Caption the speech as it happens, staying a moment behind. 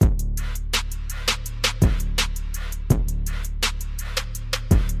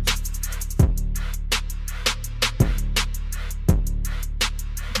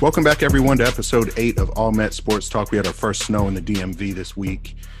Welcome back, everyone, to episode 8 of All Met Sports Talk. We had our first snow in the DMV this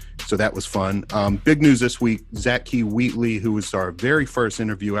week, so that was fun. Big news this week, Zach Key Wheatley, who was our very first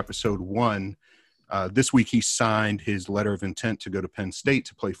interview, episode 1. This week, he signed his letter of intent to go to Penn State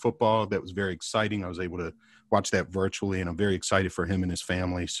to play football. That was very exciting. I was able to watch that virtually, and I'm very excited for him and his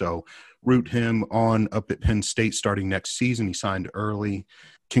family. So root him on up at Penn State starting next season. He signed early.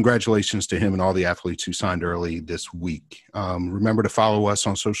 Congratulations to him and all the athletes who signed early this week. Remember to follow us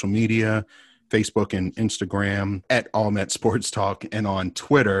on social media, Facebook and Instagram at All Met Sports Talk, and on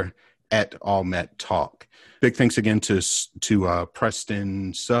Twitter at All Met Talk. Big thanks again to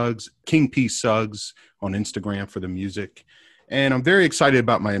Preston Suggs, King P Suggs on Instagram for the music. And I'm very excited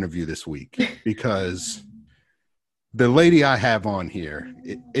about my interview this week because the lady I have on here,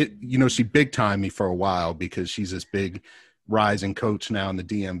 she big timed me for a while because she's this big rising coach now in the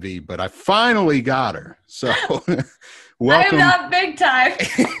DMV, but I finally got her. So welcome. I'm not big time.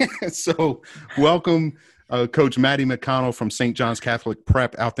 So welcome Coach Maddie McConnell from St. John's Catholic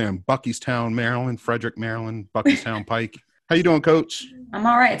Prep out there in Buckystown, Maryland, Frederick, Maryland, Buckystown Pike. How you doing, Coach? I'm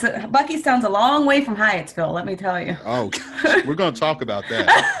all right. Buckystown's a long way from Hyattsville, let me tell you. Oh, gosh. We're going to talk about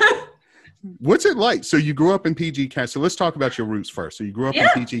that. What's it like? So you grew up in PG County. So let's talk about your roots first. So you grew up in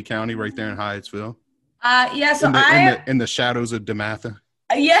PG County right there in Hyattsville? In the shadows of DeMatha?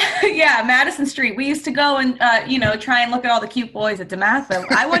 Yeah, Madison Street. We used to go and, try and look at all the cute boys at DeMatha.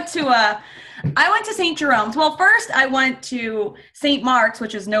 I went to St. Jerome's. Well, first I went to St. Mark's,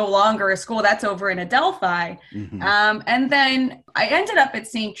 which is no longer a school. That's over in Adelphi. Mm-hmm. And then I ended up at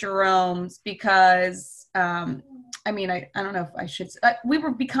St. Jerome's because, I don't know if I should.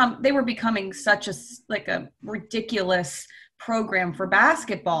 They were becoming such a ridiculous program for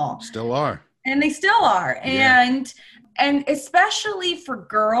basketball. Still are. And they still are. Yeah. And especially for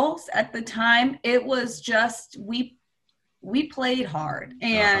girls at the time, it was just, we played hard.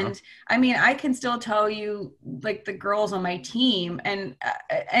 And I can still tell you, like, the girls on my team and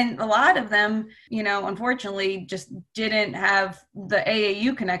a lot of them, unfortunately just didn't have the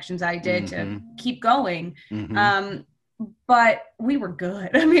AAU connections I did to keep going. Mm-hmm. But we were good.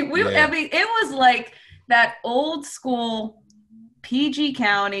 It was like that old school PG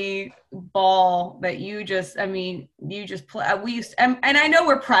County ball that you just play. We used to, and I know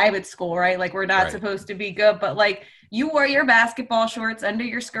we're private school, right? Like, we're not supposed to be good, but like, you wore your basketball shorts under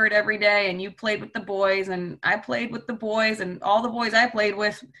your skirt every day and you played with the boys, and I played with the boys, and all the boys I played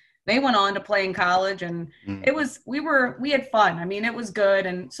with, they went on to play in college, and we had fun. It was good.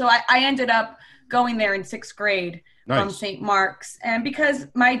 And so I ended up going there in 6th grade from St. Mark's. And because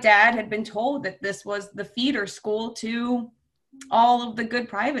my dad had been told that this was the feeder school to all of the good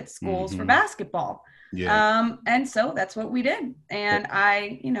private schools for basketball. Yeah. And so that's what we did. And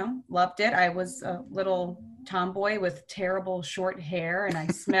I, loved it. I was a little tomboy with terrible short hair, and I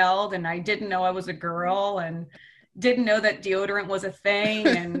smelled, and I didn't know I was a girl, and didn't know that deodorant was a thing.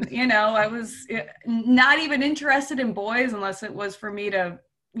 And, I was not even interested in boys unless it was for me to,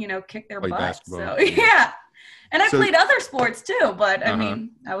 kick their butt. So, yeah. And I played other sports too, but it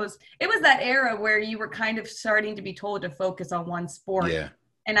was that era where you were kind of starting to be told to focus on one sport. Yeah.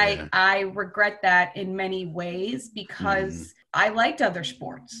 And I regret that in many ways because I liked other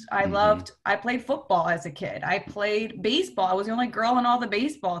sports. I played football as a kid. I played baseball. I was the only girl on all the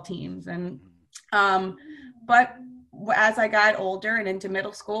baseball teams. And, but as I got older and into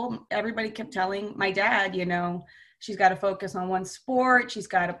middle school, everybody kept telling my dad, she's got to focus on one sport. She's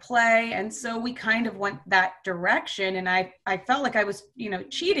got to play. And so we kind of went that direction. And I felt like I was,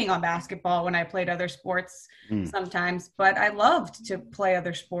 cheating on basketball when I played other sports sometimes, but I loved to play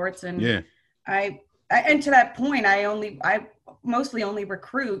other sports. And and to that point, I mostly only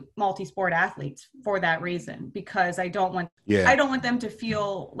recruit multi-sport athletes for that reason, because I don't want them to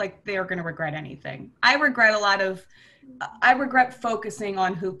feel like they're going to regret anything. I regret focusing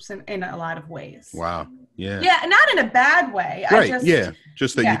on hoops in a lot of ways. Wow. Yeah. Yeah, not in a bad way. Right.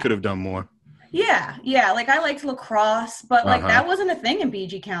 Just that you could have done more. Yeah. Like, I liked lacrosse, but like that wasn't a thing in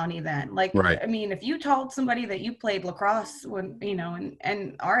PG County then. Like, if you told somebody that you played lacrosse when,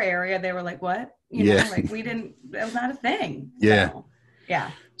 in our area, they were like, what? Like, that was not a thing. Yeah. So,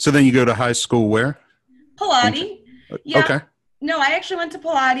 yeah. So then you go to high school where? Pilates. Yeah. Okay. No, I actually went to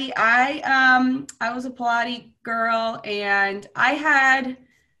Pilates. I was a Pilates girl, and I had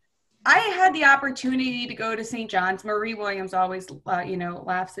the opportunity to go to St. John's. Marie Williams always,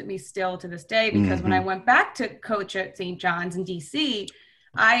 laughs at me still to this day, because when I went back to coach at St. John's in DC,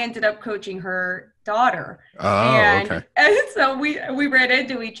 I ended up coaching her daughter. Oh, okay. And so we ran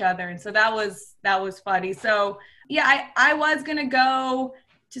into each other, and so that was funny. So yeah, I was gonna go,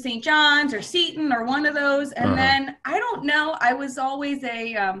 to St. John's or Seton or one of those. And then I don't know, I was always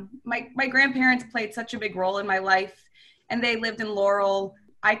my grandparents played such a big role in my life, and they lived in Laurel.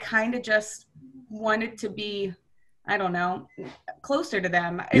 I kind of just wanted to be, I don't know, closer to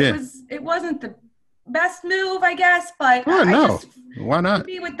them. It wasn't the best move, I guess, but why not? To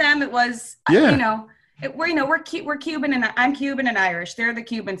be with them, it was, we're Cuban, and I'm Cuban and Irish. They're the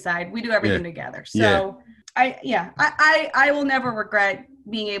Cuban side. We do everything together. So I will never regret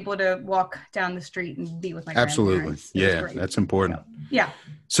being able to walk down the street and be with my grandparents. Yeah, that's important. So,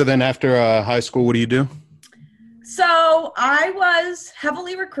 So then after high school, what do you do? So I was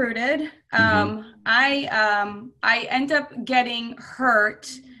heavily recruited. I end up getting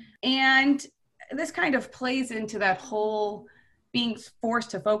hurt, and this kind of plays into that whole being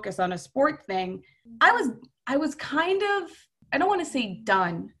forced to focus on a sport thing. I was kind of, I don't want to say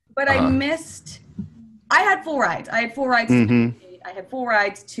done, but I had full rides. I had full rides. I had full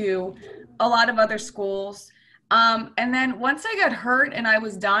rides to a lot of other schools. And then once I got hurt and I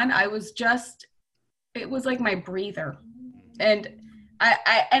was done, it was like my breather. And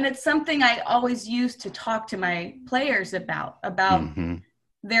and it's something I always used to talk to my players about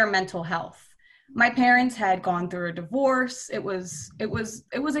their mental health. My parents had gone through a divorce. It was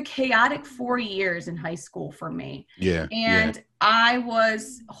a chaotic 4 years in high school for me. And I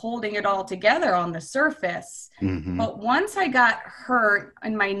was holding it all together on the surface. But once I got hurt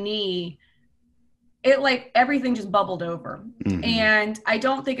in my knee, it like everything just bubbled over. And I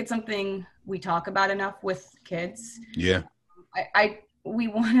don't think it's something we talk about enough with kids. We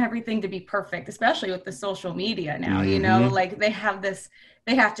want everything to be perfect, especially with the social media now, like they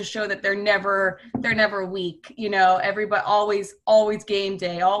have to show that they're never weak, everybody always game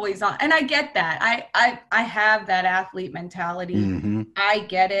day, always on. And I get that. I have that athlete mentality. I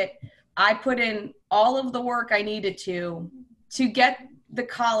get it. I put in all of the work I needed to get the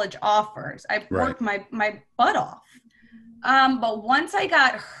college offers. I worked my butt off. But once I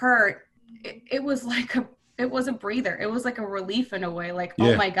got hurt, it was a breather. It was like a relief in a way, like,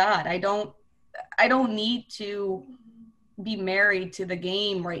 oh my God, I don't need to be married to the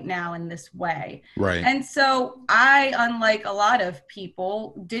game right now in this way. And so I, unlike a lot of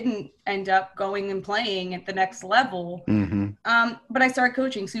people, didn't end up going and playing at the next level. But I started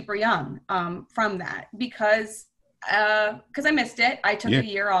coaching super young from that because I missed it. I took a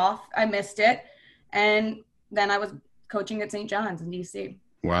year off. I missed it. And then I was coaching at St. John's in DC.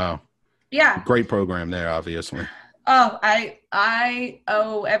 Wow. Yeah. Great program there, obviously. Oh, I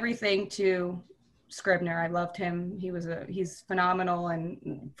owe everything to Scribner. I loved him. He's phenomenal,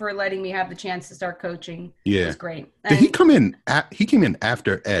 and for letting me have the chance to start coaching was great. And did he come in? He came in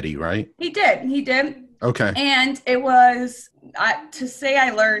after Eddie, right? He did. Okay. And it was to say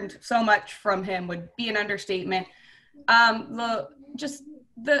I learned so much from him would be an understatement. The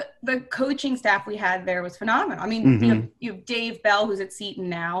coaching staff we had there was phenomenal. I mean, you have Dave Bell, who's at Seton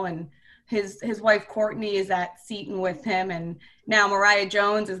now, and his wife Courtney is at Seton with him, and now Mariah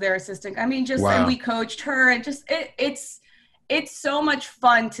Jones is their assistant. I mean, and we coached her, and it's so much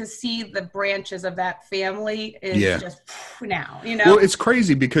fun to see the branches of that family just now, Well, it's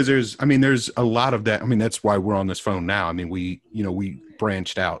crazy because there's a lot of that. I mean, that's why we're on this phone now. I mean, we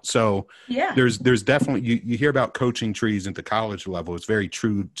branched out. So there's definitely, you hear about coaching trees at the college level. It's very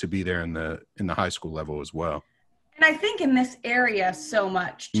true to be there in the high school level as well. And I think in this area so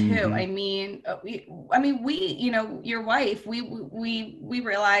much too. I mean, your wife, we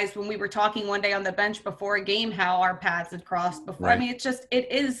realized when we were talking one day on the bench before a game how our paths had crossed before. I mean,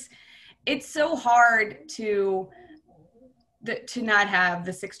 it's so hard to not have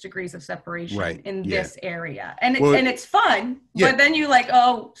the 6 degrees of separation in this area. And it's fun, but then you like,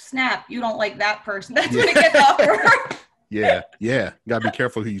 oh snap, you don't like that person. That's when it gets awkward. Yeah. Gotta be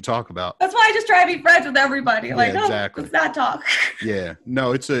careful who you talk about. That's why I just try to be friends with everybody. Like, exactly. Let's not talk.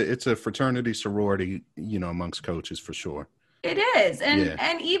 No, it's a fraternity sorority, amongst coaches for sure. It is,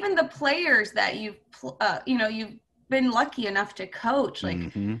 and even the players that you've been lucky enough to coach. Like,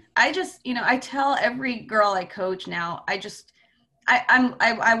 I just, I tell every girl I coach now,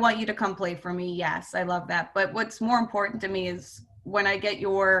 I want you to come play for me. Yes, I love that. But what's more important to me is when I get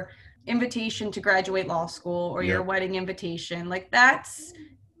your invitation to graduate law school or your wedding invitation, like that's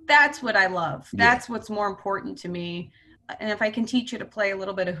what I love. That's what's more important to me. And if I can teach you to play a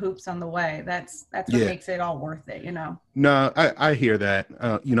little bit of hoops on the way, that's what makes it all worth it, No, I hear that.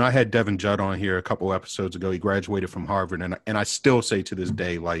 I had Devin Judd on here a couple episodes ago. He graduated from Harvard, and I still say to this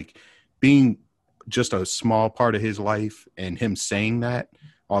day, like, being just a small part of his life and him saying that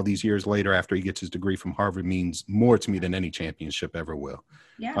all these years later after he gets his degree from Harvard means more to me than any championship ever will.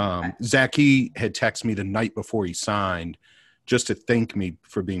 Zach Key had texted me the night before he signed just to thank me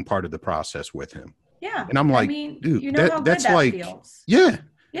for being part of the process with him. Yeah. And I'm like, dude, that's like, feels. Yeah.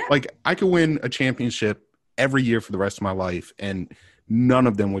 Yeah. Like I could win a championship every year for the rest of my life, and none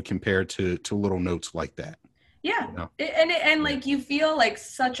of them would compare to little notes like that. Yeah. You know? And like you feel like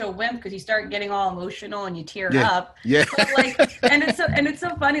such a wimp because you start getting all emotional and you tear up. Yeah. But like, and it's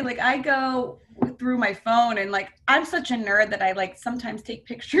so funny. Like I go through my phone and like I'm such a nerd that I like sometimes take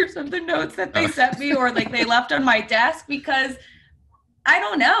pictures of the notes that they sent me or like they left on my desk because I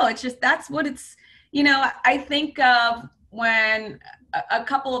don't know. It's just that's what it's. You know, I think of when a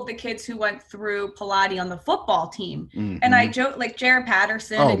couple of the kids who went through Pilates on the football team, and I joke like Jared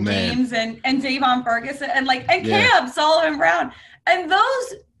Patterson and James and Davon Ferguson and Cam Sullivan Brown, and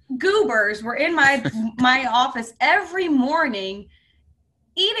those goobers were in my office every morning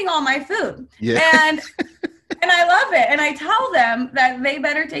eating all my food, and I love it. And I tell them that they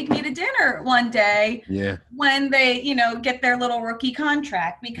better take me to dinner one day when they, get their little rookie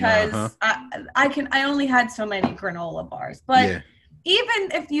contract because I only had so many granola bars. But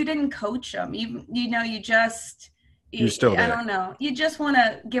even if you didn't coach them, even, you're still there. I don't know. You just want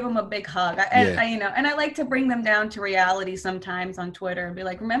to give them a big hug. And I like to bring them down to reality sometimes on Twitter and be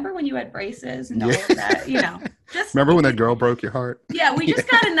like, remember when you had braces and all of that, Just remember when that girl broke your heart? Yeah, we just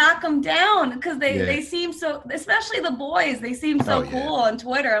got to knock them down because they seem so, especially the boys, they seem so cool on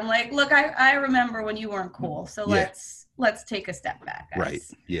Twitter. I'm like, look, I remember when you weren't cool. So let's take a step back, guys. Right.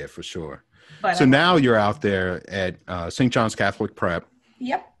 Yeah, for sure. But, so now you're out there at St. John's Catholic Prep.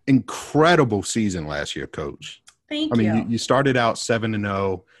 Yep. Incredible season last year, Coach. Thank you. I mean, you started out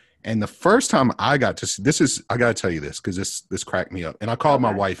 7-0. And the first time I got to see, I got to tell you this because this cracked me up. And I called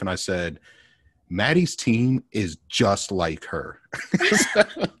my wife and I said, Maddie's team is just like her.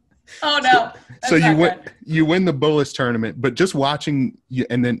 Oh no! So you win the Bullis tournament, but just watching you,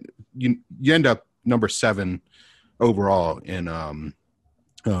 and then you end up number 7 overall in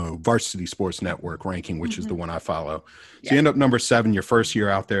Varsity Sports Network ranking, which is the one I follow. So you end up number 7 your first year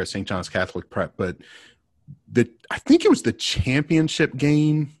out there at St. John's Catholic Prep, but I think it was the championship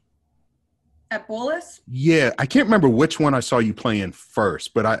game at Bullis. Yeah, I can't remember which one I saw you playing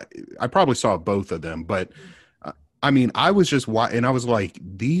first, but I probably saw both of them. But I mean, I was just and I was like,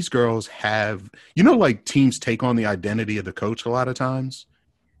 these girls have, like teams take on the identity of the coach a lot of times.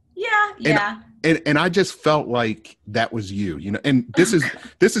 Yeah. And I just felt like that was you, and this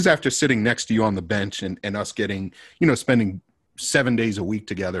is after sitting next to you on the bench and us getting, spending 7 days a week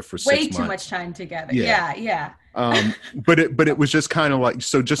together for 6 months. Way too much time together. Yeah. But it was just kind of like,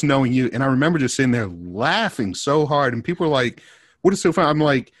 so just knowing you, and I remember just sitting there laughing so hard, and people were like, what is so fun? I'm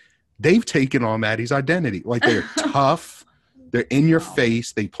like, they've taken on Maddie's identity. Like, they're tough, they're in your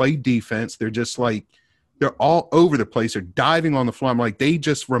face, they play defense, they're just like, they're all over the place, they're diving on the floor. I'm like, they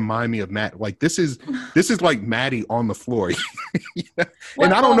just remind me of Matt. Like, this is like Maddie on the floor.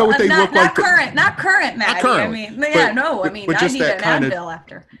 And I don't know what they look like. Not current Maddie. I mean, I need an Advil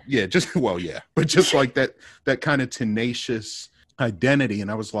after. Yeah, but just like that kind of tenacious identity. And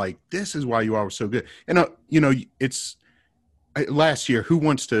I was like, this is why you all were so good. And it's last year, who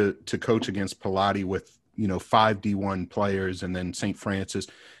wants to coach against Pilates with 5 D1 players and then St. Francis,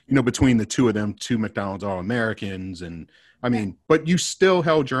 between the two of them, 2 McDonald's All-Americans. And I mean, but you still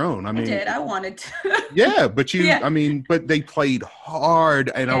held your own. I mean, I wanted to. Yeah, but I mean, but they played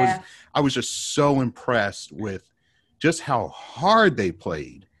hard, and I was just so impressed with just how hard they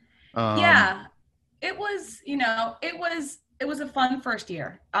played. It was, it was a fun first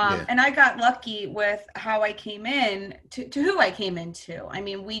year. And I got lucky with how I came in to who I came into. I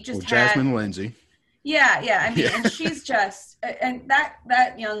mean, we just had Jasmine Lindsay. Yeah. I mean, and she's just, and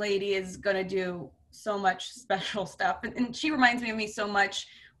that young lady is going to do so much special stuff. And she reminds me of me so much,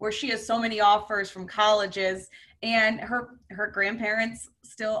 where she has so many offers from colleges, and her grandparents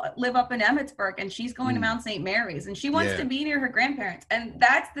still live up in Emmitsburg, and she's going to Mount St. Mary's, and she wants to be near her grandparents. And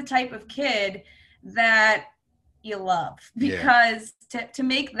that's the type of kid that you love, because to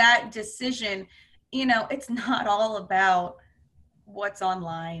make that decision, it's not all about what's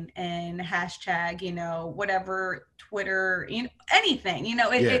online and hashtag, whatever, Twitter, anything,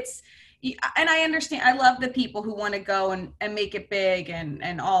 it's, and I understand, I love the people who want to go and make it big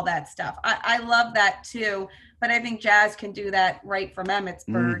and all that stuff. I love that too, but I think Jazz can do that right from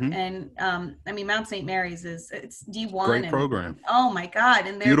Emmitsburg. And I mean, Mount St. Mary's it's D1. Great program. Oh my God.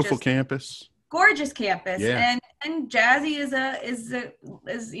 And they're beautiful campus. Gorgeous campus. Yeah. And Jazzy is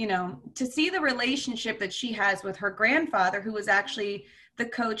to see the relationship that she has with her grandfather, who was actually the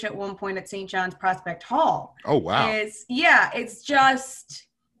coach at one point at St. John's Prospect Hall. Oh, wow. It's just,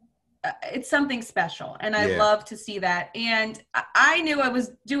 it's something special. And I love to see that. And I knew I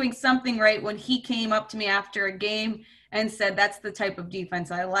was doing something right when he came up to me after a game and said, that's the type of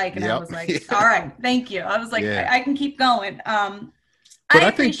defense I like. And I Yep. was like, all right, thank you. I was like, Yeah. I can keep going. But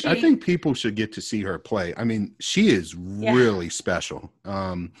I think people should get to see her play. I mean, she is really special.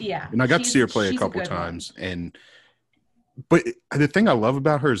 Yeah. And I got to see her play a couple times. But the thing I love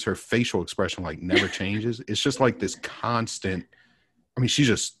about her is her facial expression like never changes. It's just like this constant. I mean, she's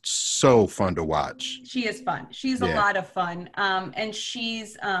just so fun to watch. She is fun. She's a lot of fun. And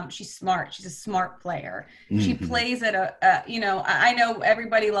she's smart. She's a smart player. She plays at I know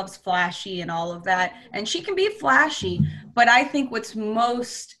everybody loves flashy and all of that, and she can be flashy, but I think what's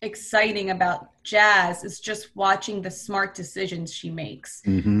most exciting about Jazz is just watching the smart decisions she makes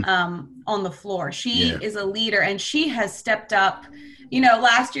on the floor. She is a leader, and she has stepped up.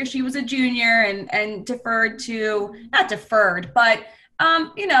 Last year she was a junior and not deferred, but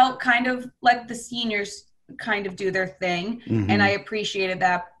kind of let the seniors kind of do their thing. And I appreciated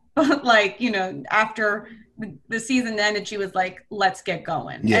that. But after the season ended, she was like, let's get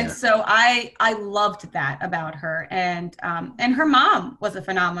going. Yeah. And so I loved that about her. And her mom was a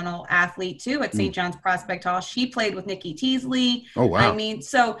phenomenal athlete too at St. John's Prospect Hall. She played with Nikki Teasley. Oh, wow. I mean,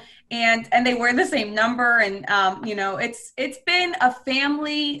 so, and they wear the same number. And, it's been a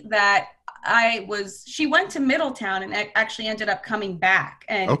family that she went to Middletown and actually ended up coming back.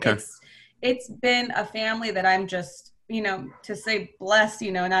 And it's been a family that I'm just, to say blessed,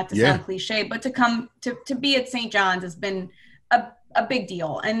 not to sound cliche, but to come to be at St. John's has been a big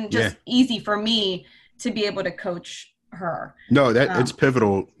deal, and just easy for me to be able to coach her. No, it's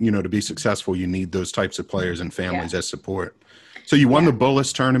pivotal, to be successful. You need those types of players and families as support. So you won the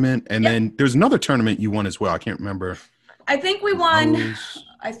Bullis tournament, and then there's another tournament you won as well. I can't remember. I think we won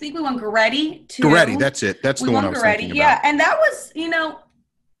Goretti too. Goretti, that's it. That's the one I was thinking about. Yeah, and that was,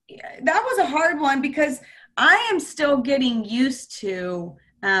 that was a hard one because I am still getting used to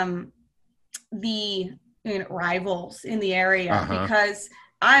the rivals in the area because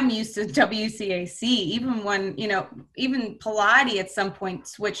I'm used to WCAC. Even when, even Pilati at some point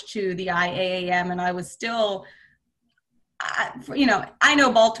switched to the IAAM, and I was still, I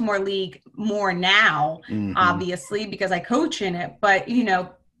know Baltimore League more now, obviously, because I coach in it. But,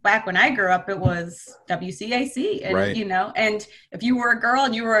 back when I grew up, it was WCAC, and, and if you were a girl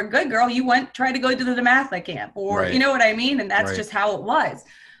and you were a good girl, you tried to go to the DeMatha camp, or you know what I mean? And that's just how it was.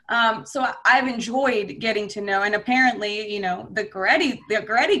 So I've enjoyed getting to know, and apparently, the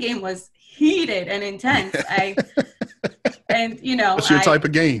Goretti game was heated and intense. It's your type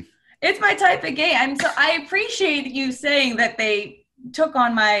of game. It's my type of game. And so I appreciate you saying that they took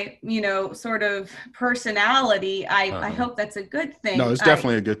on my, sort of personality. I hope that's a good thing. No, it's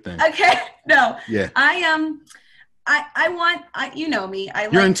definitely a good thing. Okay. No. Yeah. I want me. I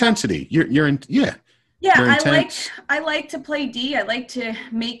like your intensity. You're in. Yeah. Yeah. I like to play D. I like to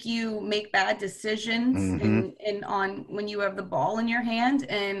make you make bad decisions and on when you have the ball in your hand.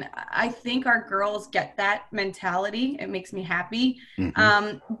 And I think our girls get that mentality. It makes me happy.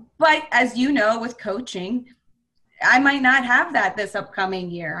 But as you know, with coaching, I might not have that this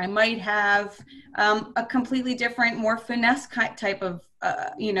upcoming year. I might have a completely different, more finesse type of,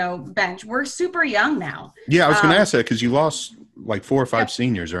 bench. We're super young now. Yeah, I was going to ask that because you lost like 4 or 5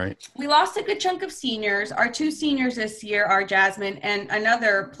 seniors, right? We lost a good chunk of seniors. Our 2 seniors this year are Jasmine and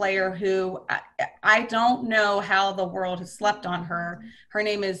another player who I don't know how the world has slept on her. Her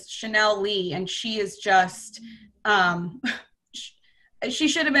name is Chanel Lee, and she is just she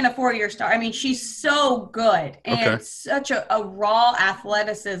should have been a 4-year star. I mean, she's so good and such a raw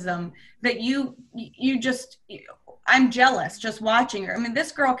athleticism that you just, I'm jealous just watching her. I mean,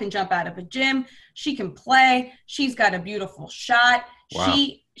 this girl can jump out of a gym. She can play. She's got a beautiful shot. Wow.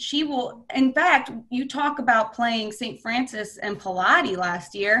 She will, in fact, you talk about playing St. Francis and Pilati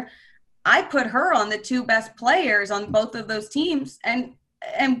last year. I put her on the 2 best players on both of those teams, and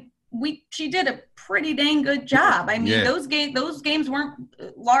she did a pretty dang good job. I mean, those games weren't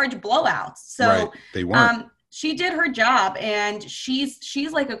large blowouts. So they weren't. She did her job, and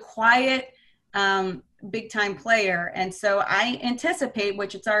she's like a quiet, big time player. And so I anticipate,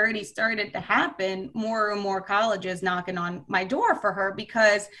 which it's already started to happen, more and more colleges knocking on my door for her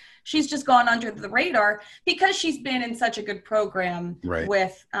because she's just gone under the radar because she's been in such a good program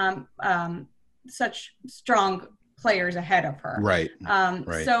with such strong players ahead of her. Right.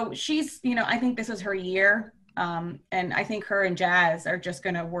 So she's, I think this is her year. And I think her and Jazz are just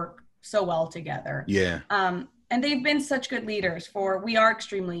going to work so well together. Yeah. And they've been such good leaders we are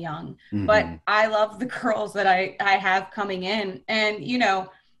extremely young, but I love the girls that I have coming in. And,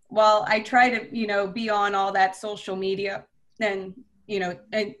 while I try to, be on all that social media and,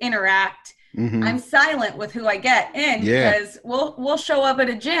 and interact, I'm silent with who I get in because we'll show up at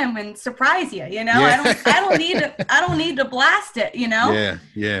a gym and surprise you. You know, I don't need to blast it. You know.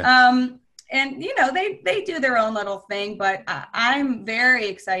 And you know they do their own little thing, but I'm very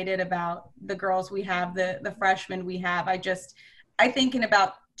excited about the girls we have, the freshmen we have. I think in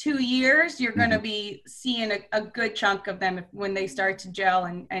about 2 years you're going to be seeing a good chunk of them when they start to gel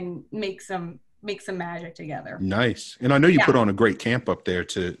and make some magic together. Nice. And I know you put on a great camp up there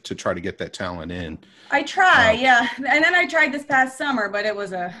to try to get that talent in. I try, and then I tried this past summer, but it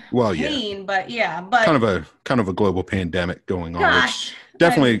was a pain. But kind of a global pandemic going on, which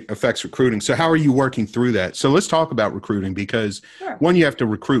definitely affects recruiting. So how are you working through that? So let's talk about recruiting, because one, you have to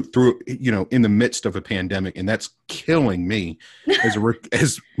recruit through, you know, in the midst of a pandemic, and that's killing me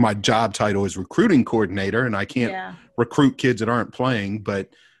as my job title is recruiting coordinator, and I can't recruit kids that aren't playing, but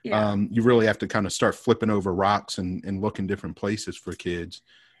you really have to kind of start flipping over rocks and look in different places for kids.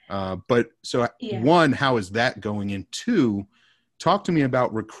 One, how is that going? And two, talk to me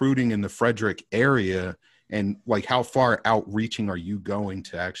about recruiting in the Frederick area, and like how far outreaching are you going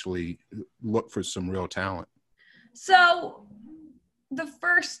to actually look for some real talent? So the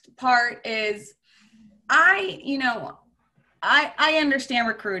first part is I understand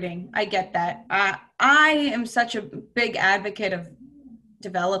recruiting. I get that. I am such a big advocate of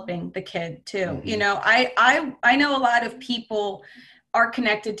developing the kid too. You know, I know a lot of people are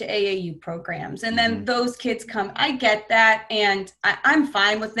connected to AAU programs, and then those kids come. I get that, and I'm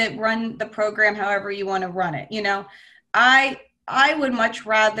fine with it. Run the program however you want to run it. You know, I would much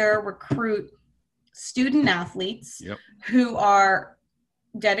rather recruit student athletes who are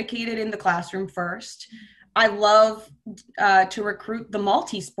dedicated in the classroom first. I love to recruit the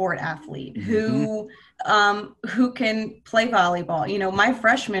multi-sport athlete who can play volleyball. You know, my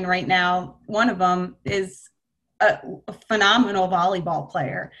freshman right now, one of them is a phenomenal volleyball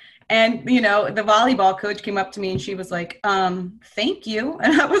player. And, you know, the volleyball coach came up to me and she was like, thank you.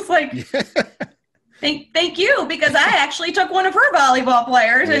 And I was like, thank you, because I actually took one of her volleyball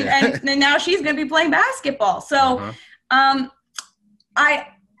players and now she's going to be playing basketball. So I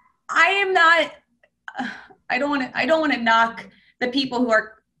am not, I don't want to knock the people who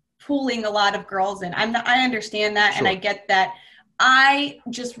are pulling a lot of girls in. I understand that. And I get that. I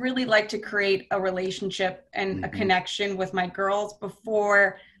just really like to create a relationship and a connection with my girls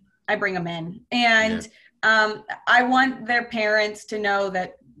before I bring them in. And I want their parents to know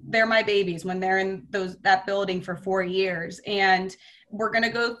that they're my babies when they're in that building for 4 years. And we're going to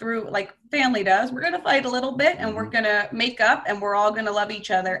go through, like family does, we're going to fight a little bit and we're going to make up, and we're all going to love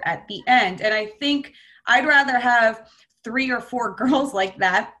each other at the end. And I think I'd rather have 3 or 4 girls like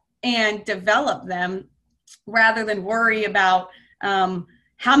that and develop them rather than worry about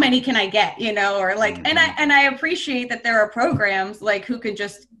how many can I get, you know, or like, and I appreciate that there are programs like who can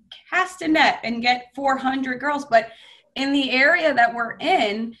just cast a net and get 400 girls, but in the area that we're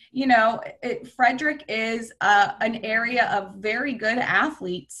in, you know, Frederick is an area of very good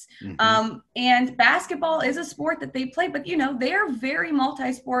athletes. And basketball is a sport that they play, but, you know, they're very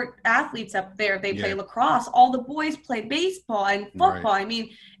multi-sport athletes up there. They play lacrosse. All the boys play baseball and football. I mean,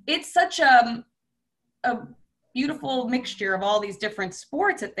 it's such a beautiful mixture of all these different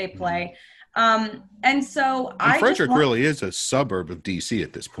sports that they play. And so Frederick really is a suburb of DC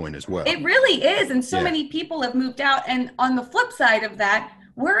at this point as well. It really is. And so many people have moved out. And on the flip side of that,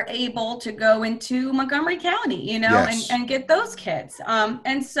 we're able to go into Montgomery County, you know, and get those kids.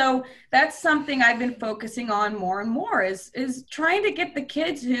 And so that's something I've been focusing on more and more is trying to get the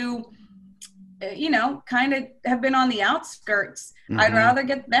kids who, you know, kind of have been on the outskirts. I'd rather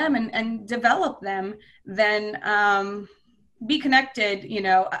get them and develop them than be connected. You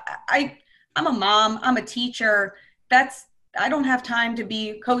know, I'm a mom, I'm a teacher. I don't have time to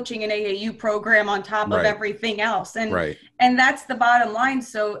be coaching an AAU program on top of everything else. And that's the bottom line.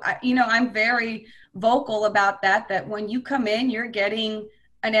 So, you know, I'm very vocal about that when you come in, you're getting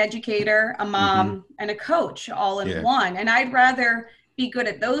an educator, a mom, and a coach all in one. And I'd rather be good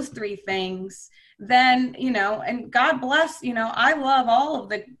at those 3 things than, you know, and God bless, you know, I love all of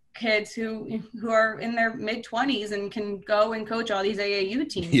the kids who are in their mid-20s and can go and coach all these AAU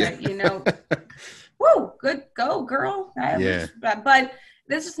teams. That, you know, woo, good, go girl. But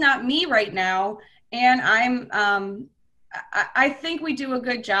this is not me right now. And I think we do a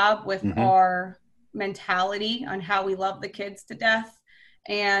good job with our mentality on how we love the kids to death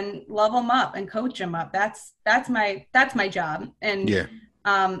and love them up and coach them up. That's my job. And you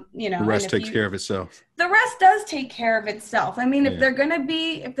know, the rest takes care of itself. The rest does take care of itself. I mean, if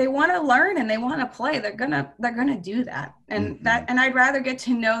they want to learn and they want to play, they're gonna do that. And and I'd rather get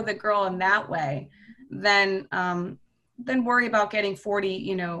to know the girl in that way than then worry about getting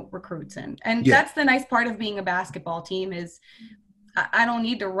 40, recruits in. And Yeah. that's the nice part of being a basketball team is I don't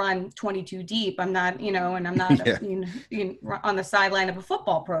need to run 22 deep. I'm not, and I'm not Yeah. on the sideline of a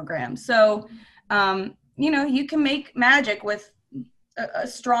football program. So, you can make magic with a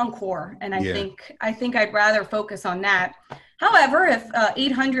strong core. And I think I'd rather focus on that. However, if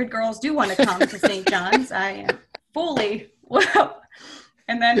 800 girls do want to come to St. John's, I am fully well.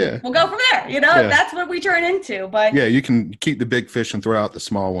 And then we'll go from there. That's what we turn into. But yeah, you can keep the big fish and throw out the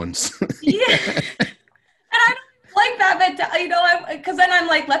small ones. Yeah. And I don't like that, because then I'm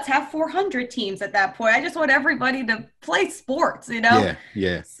like, let's have 400 teams at that point. I just want everybody to play sports,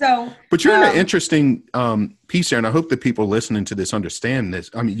 Yeah. So, but you're in an interesting piece here, and I hope that people listening to this understand this.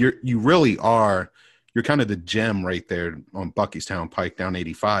 I mean, you really are. You're kind of the gem right there on Buckystown Pike down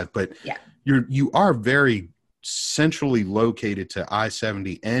 85, but you are very centrally located to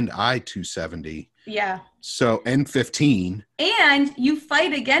I-70 and I-270. Yeah. So, and 15. And you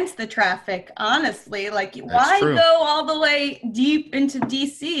fight against the traffic, honestly. Like, That's why true. go all the way deep into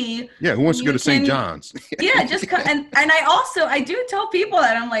DC? Yeah, who wants to go to St. John's? Yeah, just and I do tell people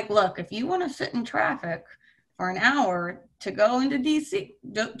that I'm like, look, if you want to sit in traffic for an hour to go into DC,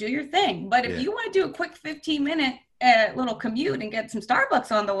 do your thing. But if you want to do a quick 15-minute little commute and get some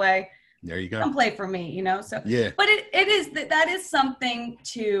Starbucks on the way, there you go. Come play for me, So yeah. But it is that is something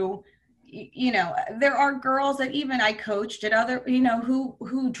to. There are girls that even I coached at other,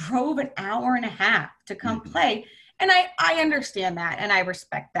 who drove an hour and a half to come play. And I understand that and I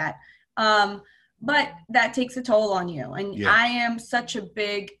respect that. But that takes a toll on you. And I am such a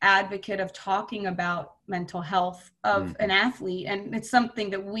big advocate of talking about mental health of an athlete. And it's something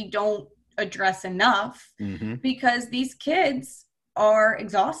that we don't address enough because these kids are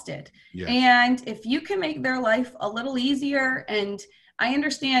exhausted. Yeah. And if you can make their life a little easier, and I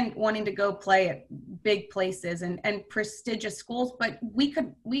understand wanting to go play at big places and prestigious schools, but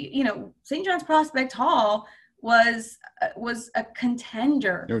St. John's Prospect Hall was a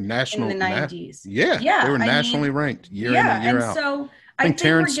contender. They were national in the 90s. They were nationally ranked year in and year out. So I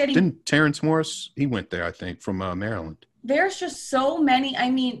think Terrence Morris, he went there, I think, from Maryland. There's just so many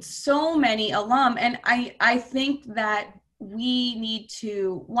alum, and I think that we need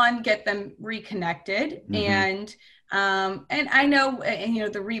to get them reconnected and I know,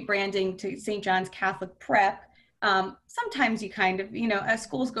 the rebranding to St. John's Catholic Prep, sometimes you kind of, as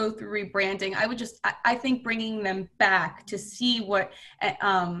schools go through rebranding, I think bringing them back to see what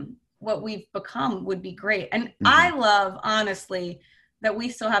we've become would be great. And I love, honestly, that we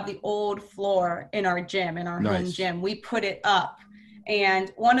still have the old floor in our gym, in our home gym. We put it up.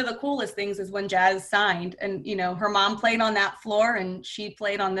 And one of the coolest things is when Jazz signed and, her mom played on that floor and she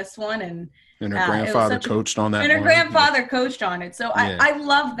played on this one. And her grandfather coached on that. And her grandfather coached on it. So I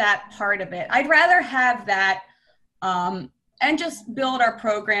love that part of it. I'd rather have that and just build our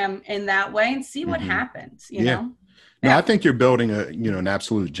program in that way and see what happens, you know? No, I think you're building an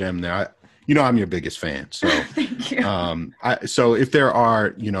absolute gem there. I'm your biggest fan. So thank you. So if there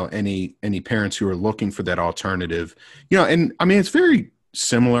are, any parents who are looking for that alternative, and I mean, it's very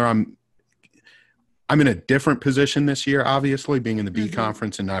similar. I'm in a different position this year, obviously being in the B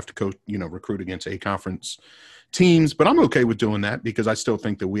conference, and I have to coach, recruit against A conference teams, but I'm okay with doing that because I still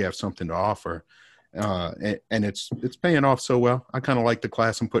think that we have something to offer. And it's paying off so well. I kind of like the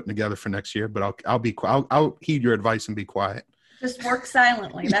class I'm putting together for next year, but I'll heed your advice and be quiet. Just work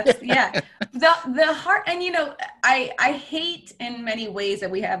silently. That's the heart. And I hate in many ways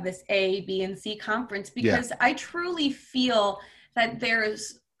that we have this A, B, and C conference because I truly feel that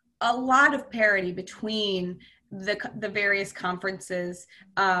there's a lot of parity between the various conferences.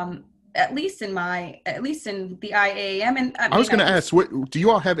 At least in the IAM. And I was going to ask, what do you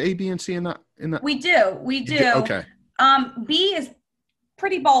all have A, B, and C in that? We do. Okay. B is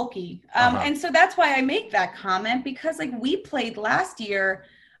pretty bulky. And so that's why I make that comment because we played last year.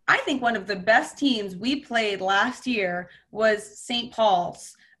 I think one of the best teams we played last year was St.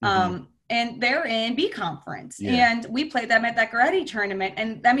 Paul's. And they're in B conference and we played them at that Goretti tournament.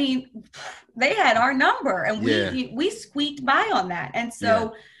 And I mean, they had our number and we squeaked by on that. And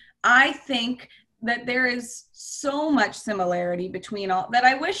so I think that there is so much similarity between all that.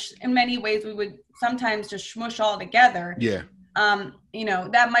 I wish in many ways we would sometimes just smush all together. Yeah.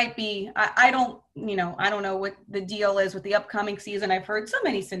 That might be, I don't know what the deal is with the upcoming season. I've heard so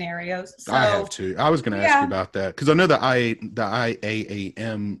many scenarios. So, I have too. I was going to ask you about that because I know the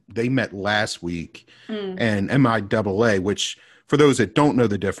IAAM, they met last week and MIAA, which for those that don't know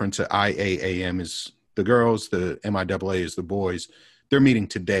the difference, the IAAM is the girls, the MIAA is the boys. They're meeting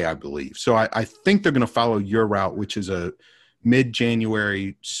today, I believe. So I think they're going to follow your route, which is a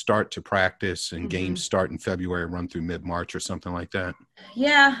mid-January start to practice and games start in February, run through mid-March or something like that?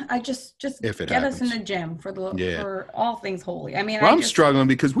 Yeah, I just if it get happens. us in the gym for all things holy. I mean, I'm struggling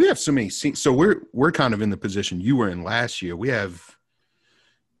because we have so many. So we're kind of in the position you were in last year.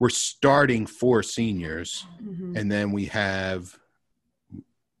 We're starting 4 seniors, and then we have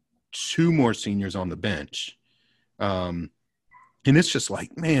 2 more seniors on the bench. And it's just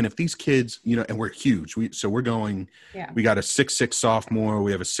like, man, if these kids, and we're huge. We got a 6'6" sophomore,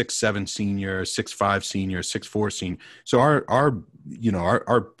 we have a 6'7" senior, a 6'5" senior, a 6'4" senior. So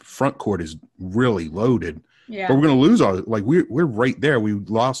our front court is really loaded. Yeah. But we're going to lose we're right there. We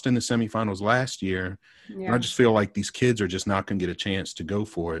lost in the semifinals last year. Yeah. And I just feel like these kids are just not going to get a chance to go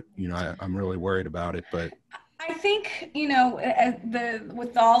for it. I'm really worried about it, but I think,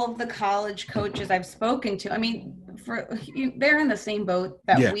 with all of the college coaches I've spoken to, I mean, they're in the same boat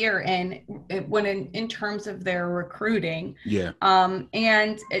that we're in when in terms of their recruiting. Yeah.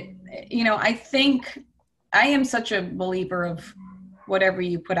 And I think I am such a believer of whatever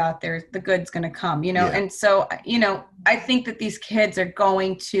you put out there, the good's going to come, and so, I think that these kids are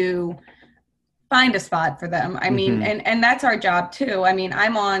going to find a spot for them. I mean, and that's our job too. I mean,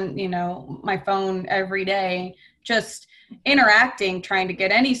 I'm on, my phone every day, just interacting, trying to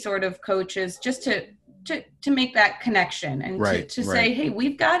get any sort of coaches just to make that connection and to say, hey,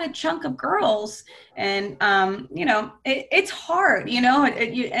 we've got a chunk of girls and, it's hard,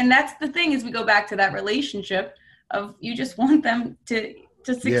 and that's the thing is we go back to that relationship of you just want them to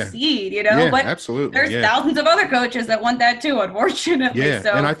succeed, but absolutely. There's thousands of other coaches that want that too, unfortunately. Yeah.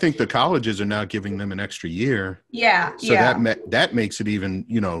 So, and I think the colleges are now giving them an extra year. Yeah. So that makes it even,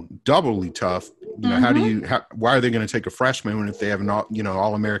 doubly tough. Why are they going to take a freshman if they have an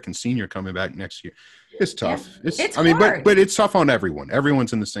all-American senior coming back next year? It's tough. Yeah. It's hard. but it's tough on everyone.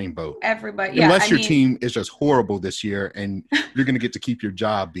 Everyone's in the same boat. Everybody. Unless your team is just horrible this year and you're going to get to keep your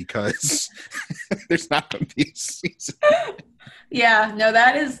job because there's not going to be a season. Yeah, no,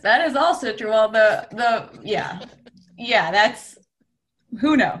 that is also true. Well, that's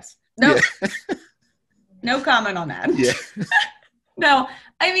who knows. No, no comment on that. Yeah. No,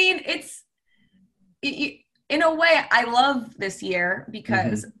 I mean, it's in a way I love this year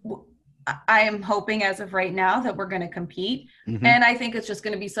because I am hoping as of right now that we're going to compete. And I think it's just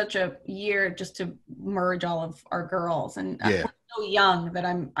going to be such a year just to merge all of our girls. And we're so young that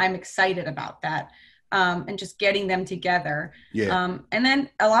I'm excited about that. And just getting them together. Yeah. And then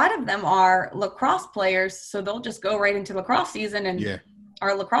a lot of them are lacrosse players, so they'll just go right into lacrosse season, and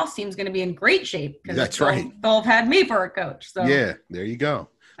our lacrosse team is going to be in great shape because they'll have had me for a coach. So yeah, there you go.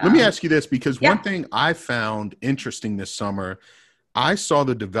 Let me ask you this, because one thing I found interesting this summer, I saw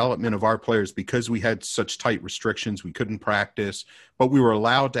the development of our players because we had such tight restrictions. We couldn't practice, but we were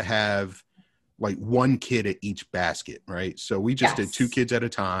allowed to have like 1 kid at each basket, right? So we just did 2 kids at a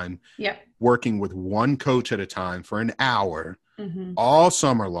time, working with 1 coach at a time for an hour all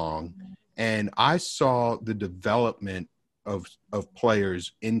summer long. And I saw the development of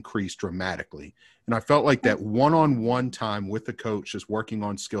players increase dramatically. And I felt like that one-on-one time with the coach, just working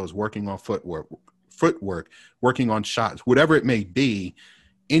on skills, working on footwork, working on shots, whatever it may be,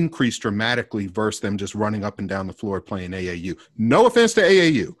 increased dramatically versus them just running up and down the floor playing AAU. No offense to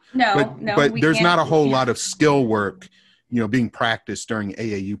AAU. But there's not a whole lot of skill work, being practiced during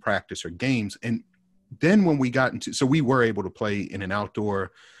AAU practice or games. And then when we got into, so we were able to play in an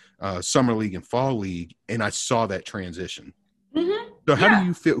outdoor summer league and fall league, and I saw that transition. So how do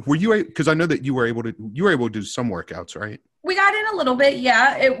you feel? Were you, because I know that you were able to do some workouts, right? We got in a little bit.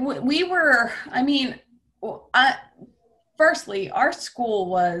 Yeah. Firstly, our school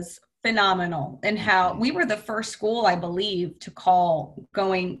was phenomenal in how we were the first school, I believe, to call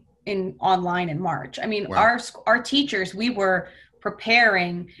going in online in March. I mean, our teachers, we were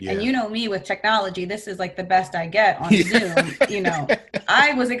preparing, and me with technology, this is like the best I get on Zoom.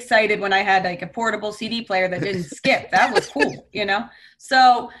 I was excited when I had like a portable CD player that didn't skip. That was cool,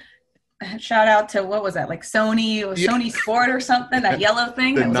 So shout out to, what was that, like Sony or Sony Sport or something, that yellow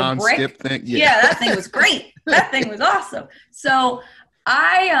thing, the that was non-skip a brick thing. Yeah, that thing was great. That thing was awesome. So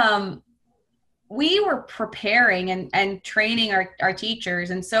we were preparing and training our teachers,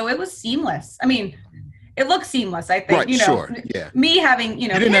 and so it was seamless. I mean, it looked seamless, I think. Right, me having, you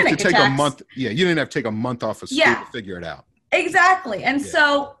didn't have to take a month. Yeah, you didn't have to take a month off of school to figure it out. Exactly. And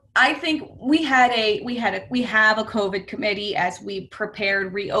so I think we have a COVID committee as we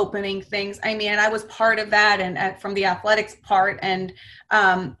prepared reopening things. I mean, I was part of that, and from the athletics part, and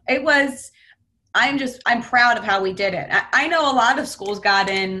I'm proud of how we did it. I know a lot of schools got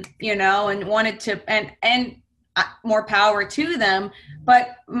in, and wanted to, and more power to them,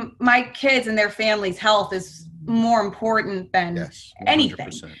 but my kids and their families' health is more important than Yes,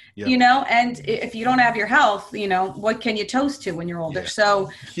 anything, yep. you know, and if you don't have your health, you know, what can you toast to when you're older? Yeah. So,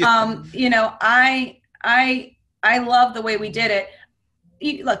 you know, I love the way we did it.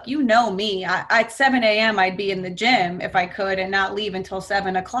 Look, you know me, at 7 a.m. I'd be in the gym if I could and not leave until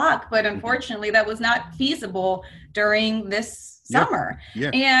 7 o'clock. But unfortunately, that was not feasible during this summer. Yeah.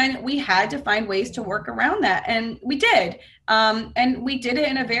 And we had to find ways to work around that. And we did. And we did it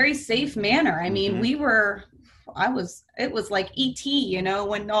in a very safe manner. I mean, it was like ET, you know,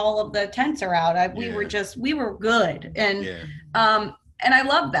 when all of the tents are out. We were good. And I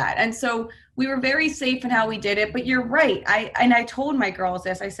love that. And so we were very safe in how we did it, but you're right. I told my girls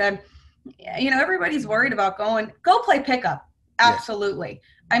this, I said, you know, everybody's worried about go play pickup. Absolutely.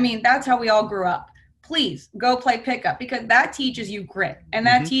 Yeah. I mean, that's how we all grew up. Please go play pickup, because that teaches you grit, and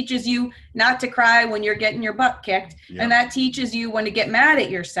that teaches you not to cry when you're getting your butt kicked. Yeah. And that teaches you when to get mad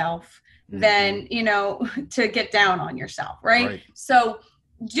at yourself, then, you know, to get down on yourself. Right. So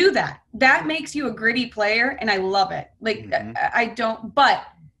do that. That makes you a gritty player. And I love it. Like, but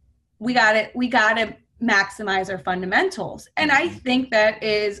we got to maximize our fundamentals. And I think that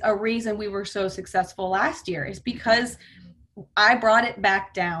is a reason we were so successful last year, is because I brought it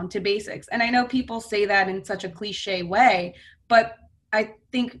back down to basics. And I know people say that in such a cliche way, but I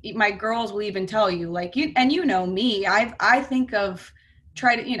think my girls will even tell you, like, you know me, I think of,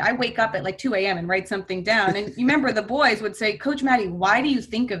 I wake up at like 2 a.m. and write something down. And you remember the boys would say, Coach Maddie, why do you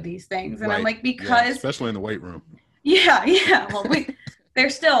think of these things? And I'm like, because especially in the weight room. Yeah. Well, they're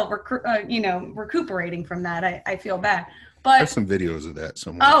still, recuperating from that. I feel bad. But there's some videos of that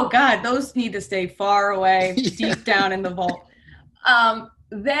somewhere. Oh God, those need to stay far away, deep down in the vault.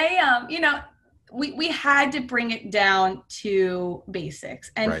 We had to bring it down to basics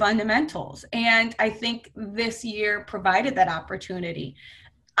and fundamentals. And I think this year provided that opportunity.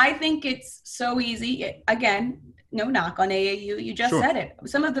 I think it's so easy. Again, no knock on AAU. You just said it.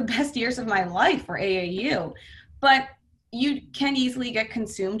 Some of the best years of my life were AAU. But you can easily get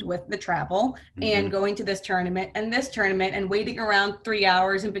consumed with the travel and going to this tournament and waiting around 3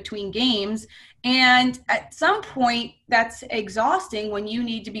 hours in between games. And at some point that's exhausting when you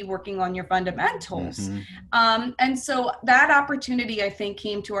need to be working on your fundamentals. And so that opportunity, I think,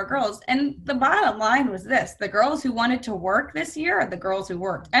 came to our girls. And the bottom line was this: the girls who wanted to work this year are the girls who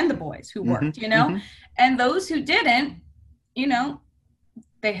worked, and the boys who worked, you know, and those who didn't, you know,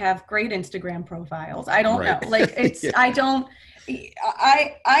 they have great Instagram profiles. I don't know. Like it's, I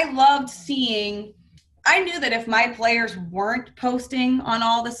loved seeing, I knew that if my players weren't posting on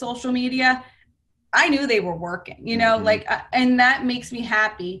all the social media, I knew they were working, you know, and that makes me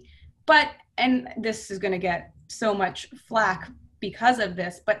happy. And this is going to get so much flack because of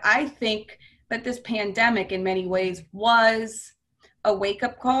this, but I think that this pandemic in many ways was a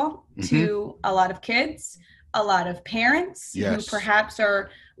wake-up call to a lot of kids, a lot of parents who perhaps are,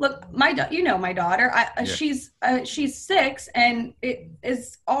 look, my daughter, she's 6, and it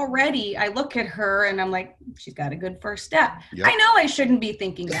is already, I look at her and I'm like, she's got a good first step. I know I shouldn't be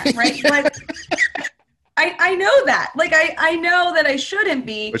thinking that, right? But I know that, like, I know that I shouldn't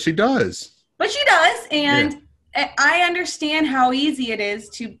be. But she does. And I understand how easy it is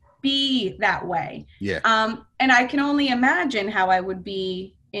to be that way. And I can only imagine how I would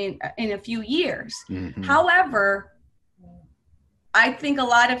be in a few years. However, I think a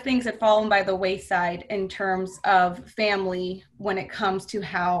lot of things have fallen by the wayside in terms of family when it comes to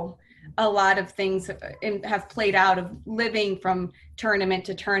how a lot of things have played out, of living from tournament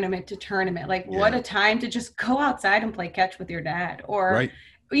to tournament to tournament. Like, what a time to just go outside and play catch with your dad, or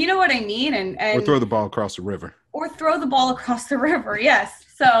you know what I mean? And or throw the ball across the river. Yes.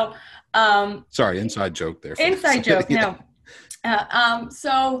 So, sorry, inside joke there. Inside joke. No.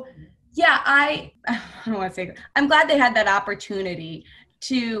 So yeah, I don't want to say, I'm glad they had that opportunity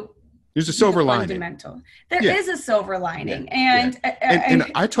to. There's a silver lining. There is a silver lining. And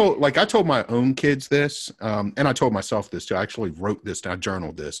I told my own kids this, and I told myself this too. I actually wrote this down,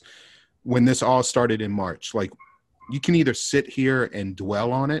 journaled this when this all started in March. Like, you can either sit here and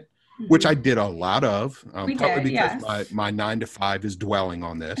dwell on it, which I did a lot of, probably because my 9 to 5 is dwelling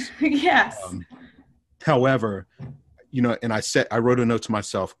on this. However, you know, and I wrote a note to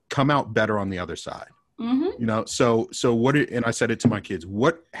myself, come out better on the other side. You know, so and I said it to my kids,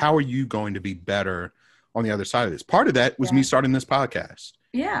 how are you going to be better on the other side of this? Part of that was me starting this podcast.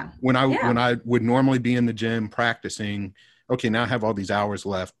 When I would normally be in the gym practicing, okay, now I have all these hours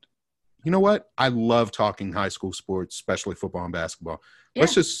left. You know what? I love talking high school sports, especially football and basketball. I'm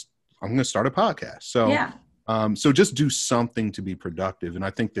going to start a podcast. So just do something to be productive. And I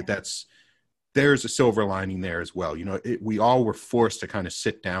think there's a silver lining there as well. You know, we all were forced to kind of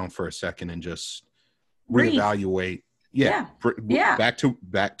sit down for a second and just reevaluate. Yeah. Yeah. Back to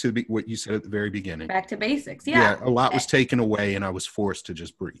what you said at the very beginning. Back to basics. Yeah. A lot was taken away and I was forced to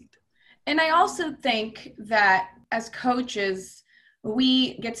just breathe. And I also think that as coaches,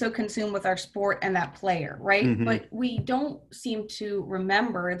 we get so consumed with our sport and that player, right? Mm-hmm. But we don't seem to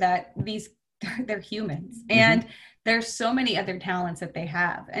remember that they're humans and there's so many other talents that they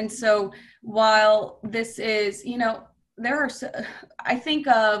have. And so while this is, I think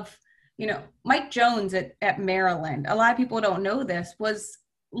of, Mike Jones at Maryland. A lot of people don't know this,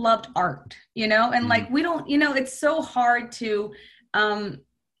 loved art, and like, we don't, it's so hard to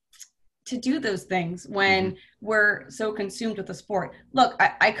do those things when we're so consumed with the sport. Look,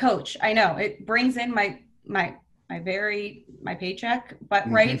 I coach. I know it brings in my paycheck, but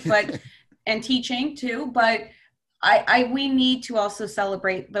but and teaching too. But we need to also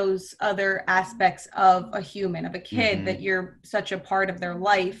celebrate those other aspects of a human, of a kid, that you're such a part of their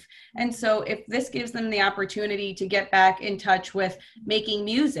life. And so if this gives them the opportunity to get back in touch with making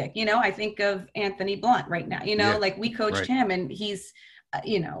music, I think of Anthony Blunt right now, like we coached him and he's,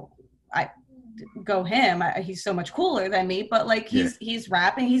 I go him. He's so much cooler than me, but like he's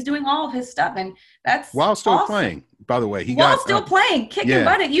rapping, he's doing all of his stuff, and that's while still awesome. Playing. By the way, still playing, kicking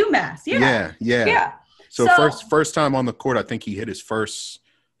butt at UMass. Yeah. So first time on the court, I think he hit his first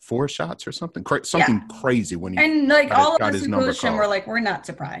 4 shots or something crazy when he and like all of us who coached him were like, we're not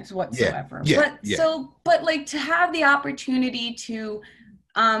surprised whatsoever. But like to have the opportunity to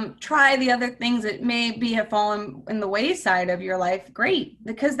try the other things that maybe have fallen in the wayside of your life, great,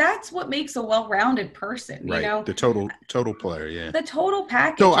 because that's what makes a well-rounded person, the total player, the total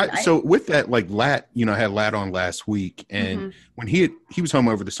package. So with that, like Lat, I had Lat on last week, and when he was home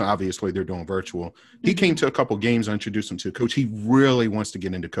over the summer, obviously they're doing virtual, he came to a couple games. I introduced him to a coach. He really wants to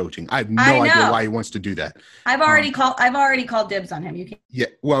get into coaching. I have no idea why he wants to do that. I've already called dibs on him. You can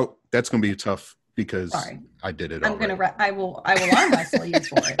well, that's going to be tough because I did it. I will arm wrestle you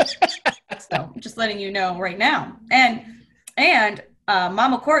for it. So just letting you know right now. And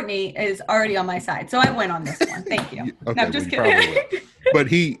Mama Courtney is already on my side, so I went on this one. Thank you. Okay, no, I'm just kidding.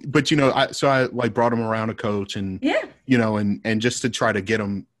 So I like brought him around a coach, and and just to try to get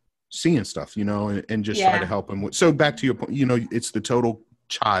him seeing stuff, and just try to help him with. So back to your point, it's the total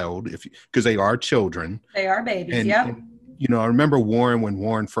child, because they are children, they are babies. And I remember when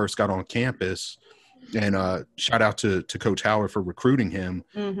Warren first got on campus, and shout out to Coach Howard for recruiting him.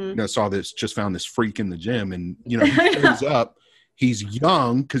 Found this freak in the gym, and he shows up. He's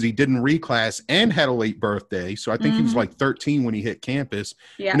young because he didn't reclass and had a late birthday. So I think he was like 13 when he hit campus,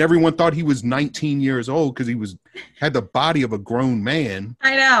 and everyone thought he was 19 years old because he had the body of a grown man.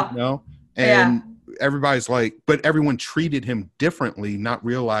 I know. And everybody's like, but everyone treated him differently, not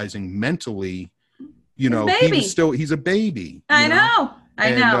realizing mentally, he's a baby. I know.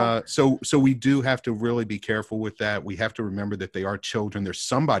 So we do have to really be careful with that. We have to remember that they are children. They're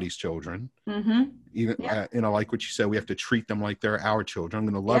somebody's children. Even, and I like what you said. We have to treat them like they're our children. I'm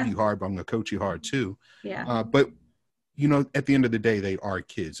going to love you hard, but I'm going to coach you hard too. But at the end of the day, they are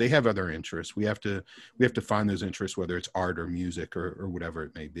kids. They have other interests. We have to find those interests, whether it's art or music or whatever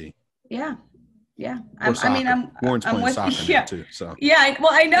it may be. Warren's playing soccer now too. So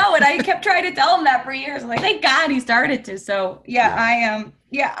I know, and I kept trying to tell him that for years. I'm like, thank God he started to. So I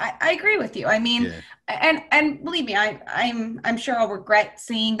agree with you. I mean, and believe me, I'm sure I'll regret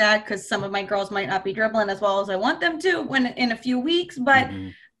seeing that because some of my girls might not be dribbling as well as I want them to in a few weeks. But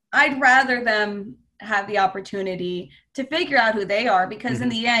I'd rather them have the opportunity to figure out who they are, because in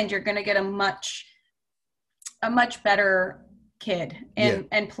the end, you're going to get a much better kid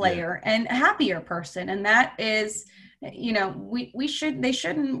and player and a happier person. And that is, they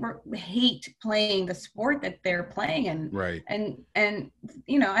shouldn't hate playing the sport that they're playing, and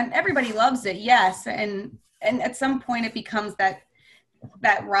everybody loves it. Yes. And at some point it becomes that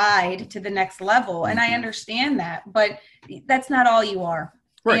ride to the next level. And I understand that, but that's not all you are.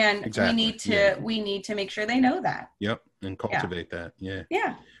 Right. And exactly. we need to make sure they know that. Yep. And cultivate that.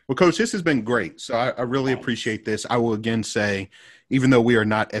 Yeah. Well, Coach, this has been great. So I really appreciate this. I will again say, even though we are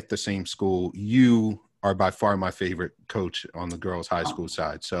not at the same school, you are by far my favorite coach on the girls' high school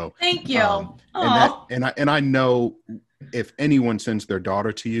side. So thank you. And I know if anyone sends their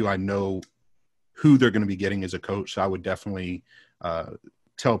daughter to you, I know who they're going to be getting as a coach. So I would definitely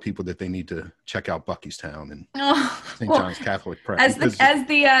tell people that they need to check out Buckystown and St. John's Catholic Prep.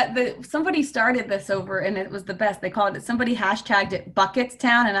 Somebody started this over, and it was the best. They called it, somebody hashtagged it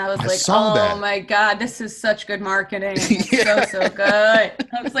Bucketstown, and I was my God, this is such good marketing. So good.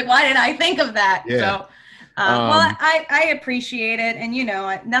 I was like, why didn't I think of that? Yeah. So Well, I appreciate it.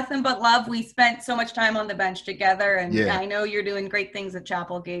 And, nothing but love. We spent so much time on the bench together. And I know you're doing great things at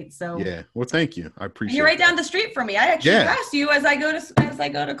Chapelgate. So yeah. Well, thank you. I appreciate it. You're right down the street from me. I actually pass you as I go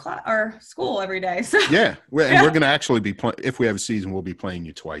to class or school every day. So yeah. And we're going to actually be playing. If we have a season, we'll be playing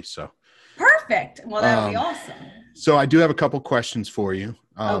you twice. So perfect. Well, that would be awesome. So I do have a couple questions for you.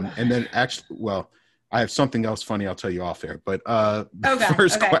 And then I have something else funny I'll tell you off air. But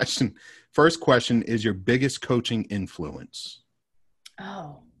First question is your biggest coaching influence.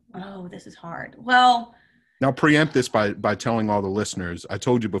 Oh, this is hard. Well, now preempt this by telling all the listeners. I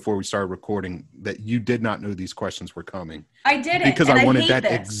told you before we started recording that you did not know these questions were coming. I didn't, because I wanted that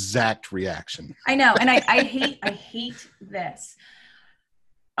exact reaction. I know, and I hate this.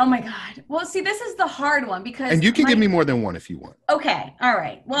 Oh my God. Well, see, this is the hard one because and you can give me more than one if you want. Okay. All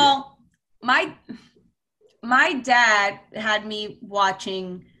right. Well, my dad had me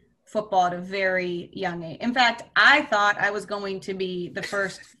watching football at a very young age. In fact, I thought I was going to be the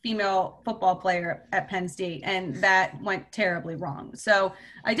first female football player at Penn State, and that went terribly wrong. So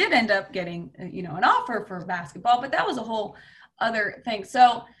I did end up getting, an offer for basketball, but that was a whole other thing.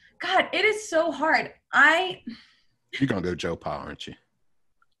 So, God, it is so hard. You're going to go Joe Pa, aren't you?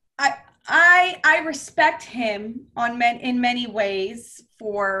 I respect him in many ways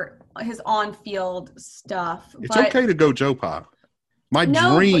for his on-field stuff. It's okay to go Joe Pa. My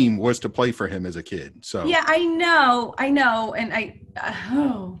dream was to play for him as a kid. So yeah, I know. And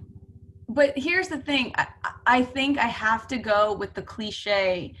but here's the thing. I think I have to go with the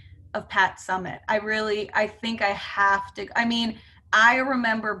cliche of Pat Summitt. I think I have to. I mean, I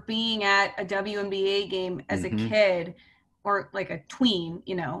remember being at a WNBA game as a kid, or like a tween,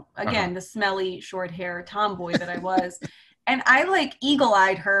 again, the smelly short hair tomboy that I was. And I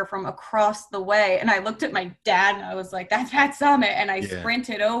eagle-eyed her from across the way. And I looked at my dad and I was like, that's Pat Summitt. And I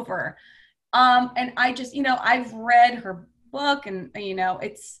sprinted over. And I just, I've read her book and,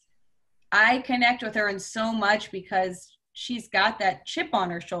 I connect with her in so much because she's got that chip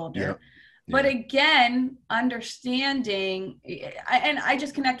on her shoulder. Yep. But again, understanding, and I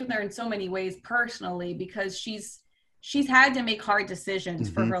just connect with her in so many ways personally because she's had to make hard decisions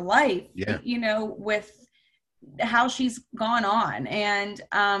for her life, with how she's gone on. And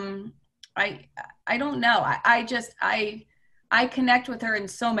I don't know. I connect with her in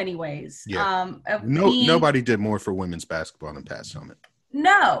so many ways. Yeah. Nobody did more for women's basketball than Pat Summitt.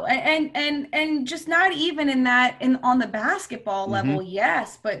 No. And just not even on the basketball level.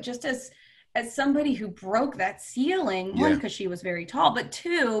 Yes. But just as somebody who broke that ceiling, one, because she was very tall, but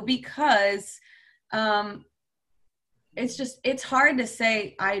two, because, it's hard to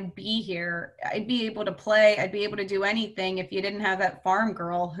say I'd be here. I'd be able to play. I'd be able to do anything if you didn't have that farm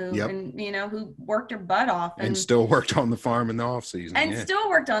girl who, who worked her butt off and still worked on the farm in the off season and still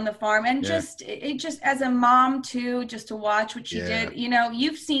worked on the farm. And just as a mom too, just to watch what she did,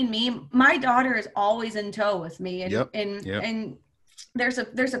 you've seen me, my daughter is always in tow with me. And there's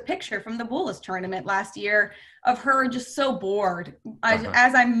a picture from the Bullis tournament last year of her just so bored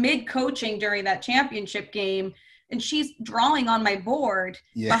as I'm mid coaching during that championship game. And she's drawing on my board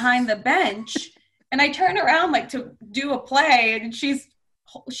behind the bench. And I turn around to do a play and she's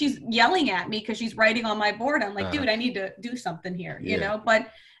yelling at me because she's writing on my board. I'm like, dude, I need to do something here, But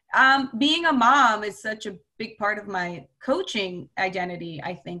being a mom is such a big part of my coaching identity,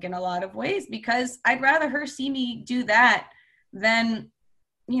 I think, in a lot of ways, because I'd rather her see me do that than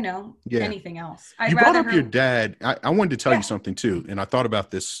anything else. You brought up your dad. I wanted to tell you something too. And I thought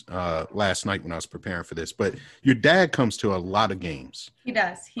about this last night when I was preparing for this, but your dad comes to a lot of games. He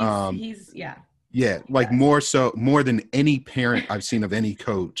does. He's more than any parent I've seen of any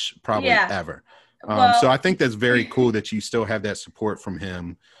coach probably ever. So I think that's very cool that you still have that support from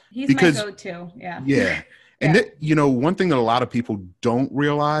him. He's my go-to. Yeah. Yeah. And one thing that a lot of people don't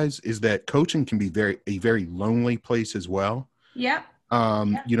realize is that coaching can be a very lonely place as well. Yeah.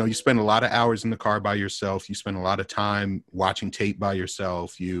 You spend a lot of hours in the car by yourself. You spend a lot of time watching tape by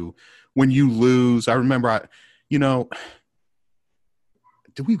yourself. When you lose, I remember, did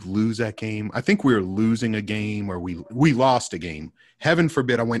we lose that game? I think we were losing a game or we lost a game. Heaven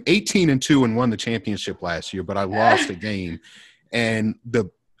forbid. I went 18-2 and won the championship last year, but I lost a game. And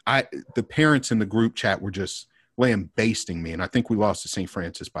the parents in the group chat were just lambasting me. And I think we lost to St.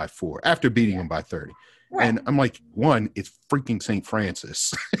 Francis by 4 after beating them by 30. Right. And I'm like, 1, it's freaking St.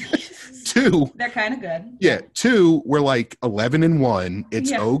 Francis. 2, they're kind of good. Yeah. 2, we're 11-1.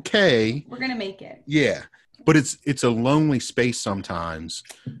 It's okay. We're going to make it. Yeah. But it's a lonely space sometimes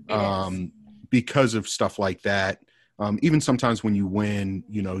because of stuff like that. Even sometimes when you win,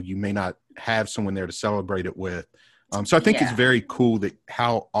 you may not have someone there to celebrate it with. So I think it's very cool that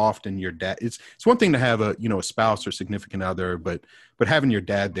how often your dad, it's one thing to have a, a spouse or significant other, but having your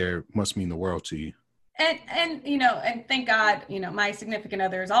dad there must mean the world to you. And and thank God, my significant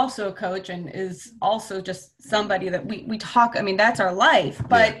other is also a coach and is also just somebody that we talk, I mean, that's our life.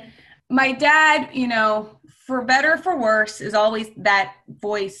 But my dad, for better or for worse, is always that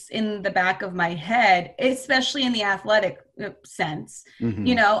voice in the back of my head, especially in the athletic sense.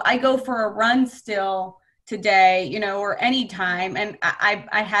 Mm-hmm. I go for a run still today, or anytime, and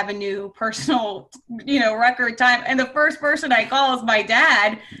I have a new personal, record time. And the first person I call is my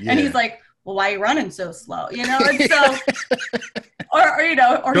dad. And he's like, well, why are you running so slow? And so,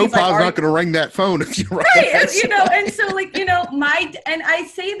 or Nopa's not going to ring that phone if you run. Right. And so and I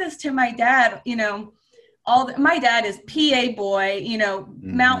say this to my dad, my dad is PA boy,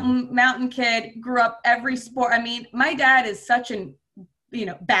 mountain kid, grew up every sport. I mean, my dad is such an,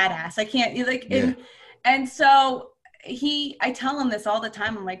 badass. I can't and so I tell him this all the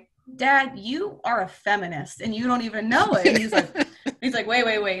time. I'm like, Dad, you are a feminist and you don't even know it. And he's like,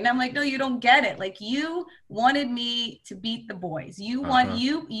 wait. And I'm like, no, you don't get it. Like, you wanted me to beat the boys. You want,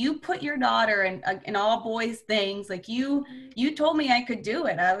 you put your daughter in all boys things. Like you told me I could do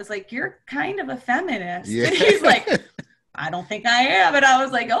it. I was like, you're kind of a feminist. Yeah. And he's like, I don't think I am. And I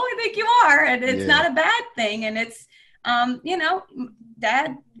was like, oh, I think you are. And it's not a bad thing. And it's,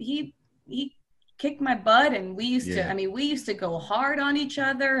 Dad, he kicked my butt, and we used to go hard on each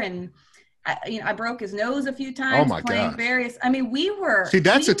other, and I broke his nose a few times. Oh my playing various. I mean,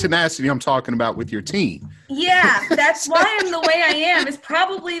 that's a tenacity I'm talking about with your team. Yeah, that's why I'm the way I am. That's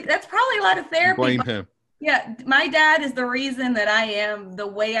probably a lot of therapy. Blame him. Yeah, my dad is the reason that I am the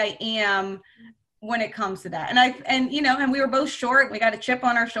way I am when it comes to that. And we were both short. We got a chip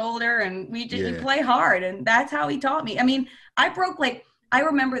on our shoulder, and we play hard, and that's how he taught me. I mean, I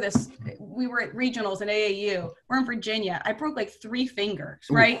remember this. We were at regionals in AAU. We're in Virginia. I broke 3 fingers,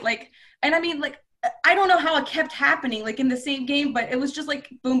 right? And I mean, I don't know how it kept happening, in the same game, but it was just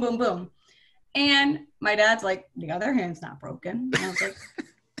boom, boom, boom. And my dad's like, the other hand's not broken. And I was like,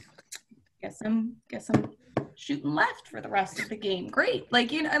 guess I'm shooting left for the rest of the game. Great.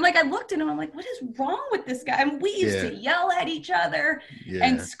 And I looked at him, I'm like, what is wrong with this guy? I mean, we used to yell at each other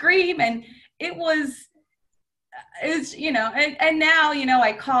and scream, and it's, and now,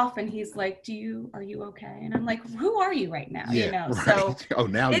 I cough, and he's like, are you okay? And I'm like, who are you right now? Right. So oh,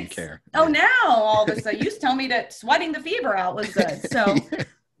 now you care. Oh, now all of a sudden, you used to tell me that sweating the fever out was good. So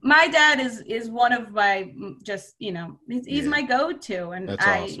my dad is one of my, just, he's my go-to. And that's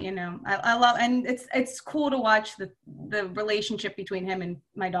awesome. I love, and it's cool to watch the relationship between him and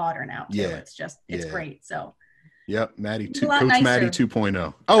my daughter now too. It's just, it's great. So. Yep, Coach Maddie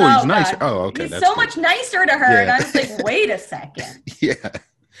 2.0. Oh, he's nicer. God. Oh, okay. He's so much nicer to her. Yeah. And I was like, wait a second. Yeah.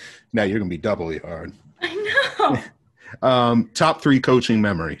 Now you're going to be doubly hard. I know. Top 3 coaching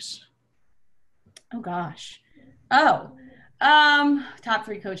memories. Oh, gosh. Top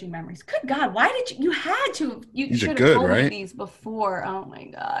 3 coaching memories. Good God. Why did you had to, you should have told me these before. Oh my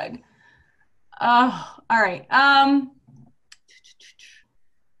God. Oh, all right.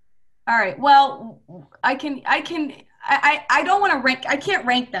 All right. Well, I don't want to rank. I can't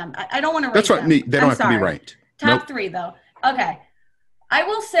rank them. I don't want to rank them. That's right. They don't have to be ranked. Top 3 though. Okay. I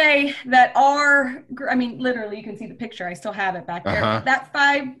will say that literally you can see the picture. I still have it back there. That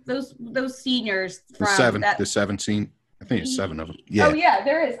 5, those seniors from the 17. I think it's 7 of them. Yeah. Oh yeah,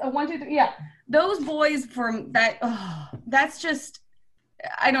 there is. 1, 2, 3. Yeah. Those boys from that. Oh, that's just,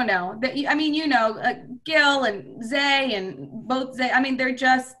 I don't know. Gil and Zay and both Zay. I mean, they were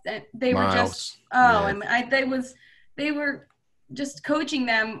just. Oh, yeah. They were just coaching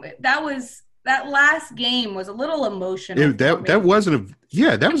them. That last game was a little emotional.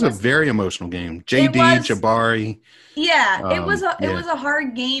 That was a very emotional game. JD, Jabari. Yeah, it was a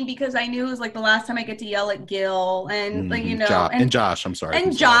hard game because I knew it was the last time I get to yell at Gil and and Josh. I'm sorry.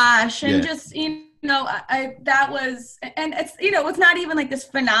 And Josh and just that was, and it's it's not even this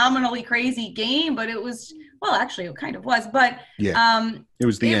phenomenally crazy game, but it was, well, actually it kind of was, but it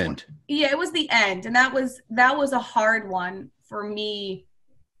was the end. Yeah, it was the end, and that was a hard one for me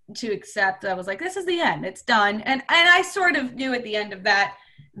to accept. I was like, this is the end, it's done. And I sort of knew at the end of that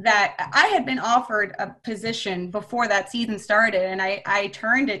I had been offered a position before that season started, and I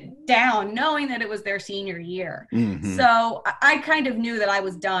turned it down knowing that it was their senior year. Mm-hmm. So I kind of knew that I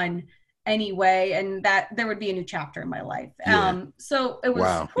was done anyway, and that there would be a new chapter in my life. So it was,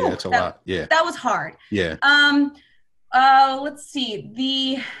 wow. Yeah, it's a lot. Yeah. That was hard. Yeah. Let's see.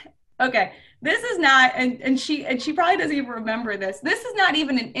 This is not, and she probably doesn't even remember this. This is not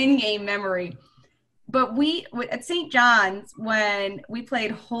even an in-game memory, but we at St. John's when we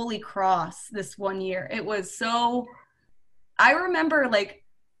played Holy Cross this one year, it was so I remember like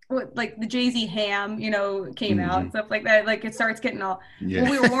the Jay-Z Ham, came out and stuff like that. Like it starts getting all, when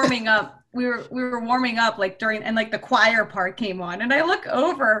we were warming up, we were warming up like during, and like the choir part came on, and I look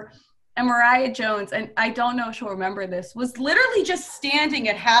over and Mariah Jones, and I don't know if she'll remember this, was literally just standing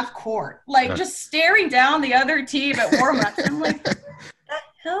at half court, like just staring down the other team at warm-ups. I'm like, what the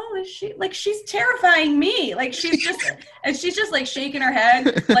hell is she? Like, she's terrifying me. Like, she's just like shaking her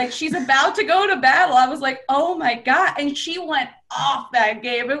head, like she's about to go to battle. I was like, oh my God. And she went off that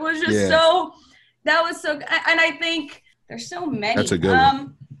game. It was just that was so, and I think there's so many. That's a good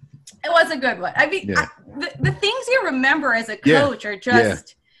one. It was a good one. I mean, the things you remember as a coach are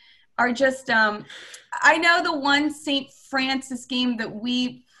just, I know the one St. Francis game that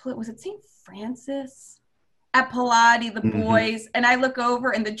was it St. Francis at Pilati, the boys, and I look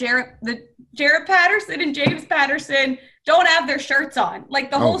over and the Jared Patterson and James Patterson don't have their shirts on. Like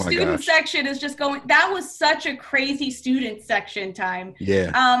the whole student section is just going, that was such a crazy student section time.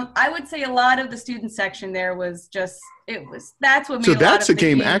 Yeah. I would say a lot of the student section there was just, that's what made so that's a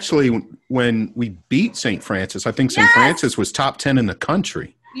game actually when we beat St. Francis. I think St. Francis was top 10 in the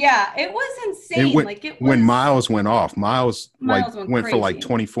country. Yeah, it was insane. When Miles went off, Miles went for like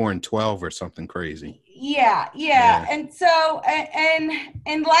 24 and 12 or something crazy. Yeah. And so,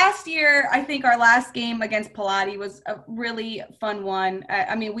 and last year, I think our last game against Pilati was a really fun one.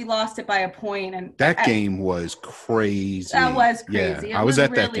 I mean, we lost it by a point, and that game was crazy. That was crazy. Yeah, I was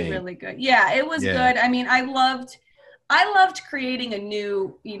at that game. Really good. Yeah, it was good. I mean, I loved creating a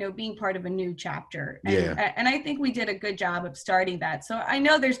new, being part of a new chapter. And I think we did a good job of starting that. So I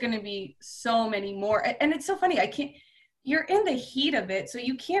know there's going to be so many more. And it's so funny. You're in the heat of it. So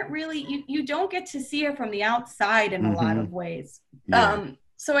you can't really, you don't get to see it from the outside in a lot of ways. Yeah.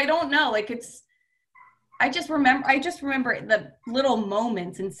 So I don't know, I just remember the little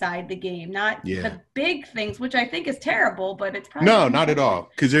moments inside the game, not the big things, which I think is terrible, but it's probably not at all.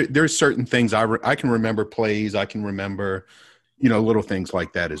 Because there's certain things I can remember plays. I can remember, little things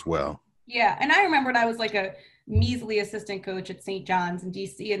like that as well. Yeah. And I remembered I was like a measly assistant coach at St. John's in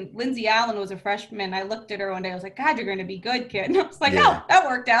DC, and Lindsay Allen was a freshman. I looked at her one day. I was like, God, you're going to be good, kid. And I was like, oh, that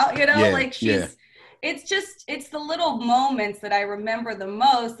worked out. It's the little moments that I remember the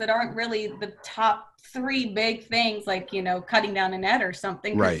most that aren't really the top three big things, like, cutting down a net or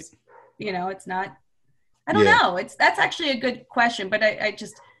something. Right. It's not, I don't know. That's actually a good question, but I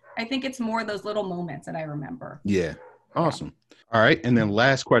think it's more those little moments that I remember. Yeah. Awesome. All right. And then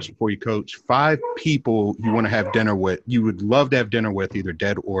last question for you, Coach. 5 people you want to have dinner with, you would love to have dinner with, either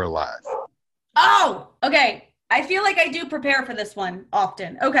dead or alive. Oh, okay. I feel like I do prepare for this one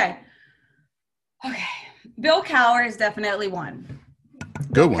often. Okay. Bill Cowher is definitely one.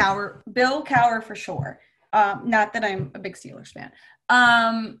 Good one. Bill Cowher for sure. Not that I'm a big Steelers fan.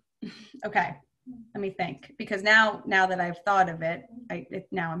 Okay. Let me think, because now that I've thought of it,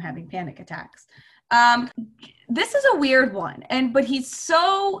 now I'm having panic attacks. This is a weird one, but he's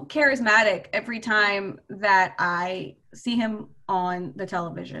so charismatic every time that I see him on the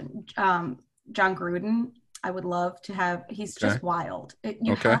television. John Gruden, I would love to have. He's just wild.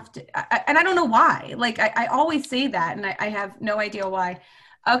 You have to, and I don't know why. Like I always say that, and I have no idea why.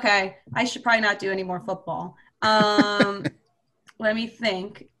 Okay, I should probably not do any more football. Let me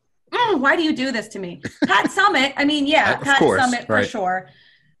think. Why do you do this to me? Pat Summitt. I mean, Pat Summitt for sure.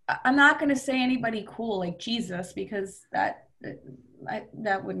 I'm not going to say anybody cool like Jesus, because that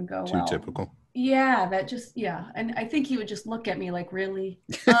wouldn't go well. Too typical. Yeah, and I think he would just look at me like, really?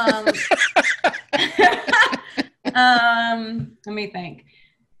 Let me think.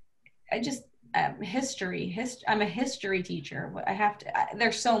 History. I'm a history teacher. I have to.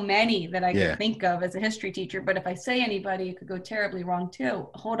 There's so many that I can think of as a history teacher, but if I say anybody, it could go terribly wrong too.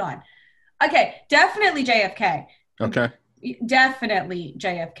 Hold on. Okay, definitely JFK. Okay. Definitely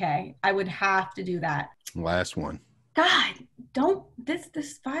JFK. I would have to do that. Last one. God,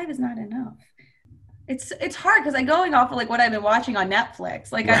 this 5 is not enough. It's hard because I'm going off of like what I've been watching on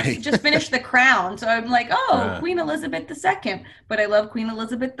Netflix. Like I just finished The Crown, so I'm like, Queen Elizabeth II, but I love Queen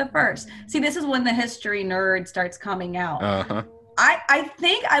Elizabeth I. See, this is when the history nerd starts coming out. I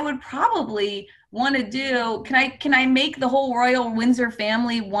think I would probably want to do. Can I make the whole royal Windsor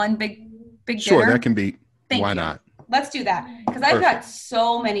family one big Sure, dinner? that can be. Why not? Let's do that, because I've got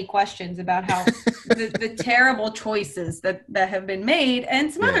so many questions about how the terrible choices that have been made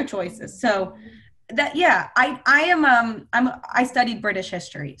and some other choices. So that I studied British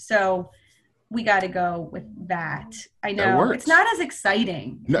history, so we got to go with that. I know it's not as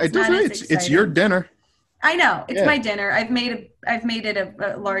exciting. No, it doesn't. It's your dinner. I know it's my dinner. I've made it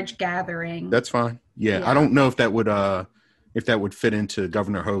a large gathering. That's fine. Yeah, I don't know if that would if that would fit into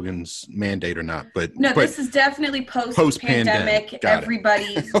Governor Hogan's mandate or not. But this is definitely post-pandemic.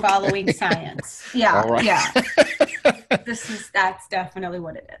 Everybody's following science. Yeah, right. Yeah. That's definitely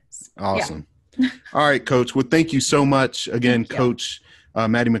what it is. Awesome. Yeah. All right, Coach. Well, thank you so much again, Coach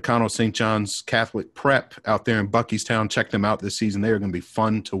Maddie McConnell, St. John's Catholic Prep out there in Buckystown. Check them out this season. They are going to be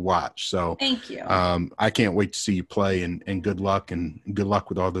fun to watch. So thank you. I can't wait to see you play, and good luck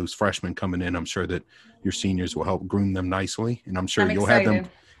with all those freshmen coming in. I'm sure that your seniors will help groom them nicely, and I'm sure you'll have them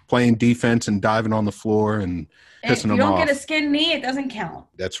playing defense and diving on the floor and pissing them off. If you don't get a skinned knee, it doesn't count.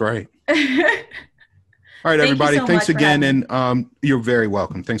 That's right. All right, everybody. Thanks again. And you're very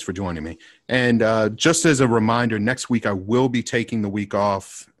welcome. Thanks for joining me. And just as a reminder, next week I will be taking the week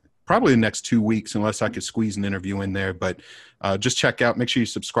off, probably the next 2 weeks, unless I could squeeze an interview in there. But just check out, make sure you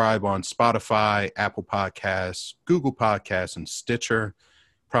subscribe on Spotify, Apple Podcasts, Google Podcasts, and Stitcher,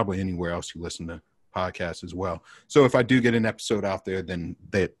 probably anywhere else you listen to podcasts as well. So if I do get an episode out there, then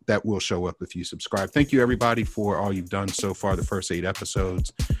that will show up if you subscribe. Thank you, everybody, for all you've done so far, the first 8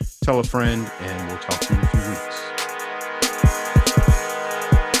 episodes. Tell a friend, and we'll talk to you in a few weeks.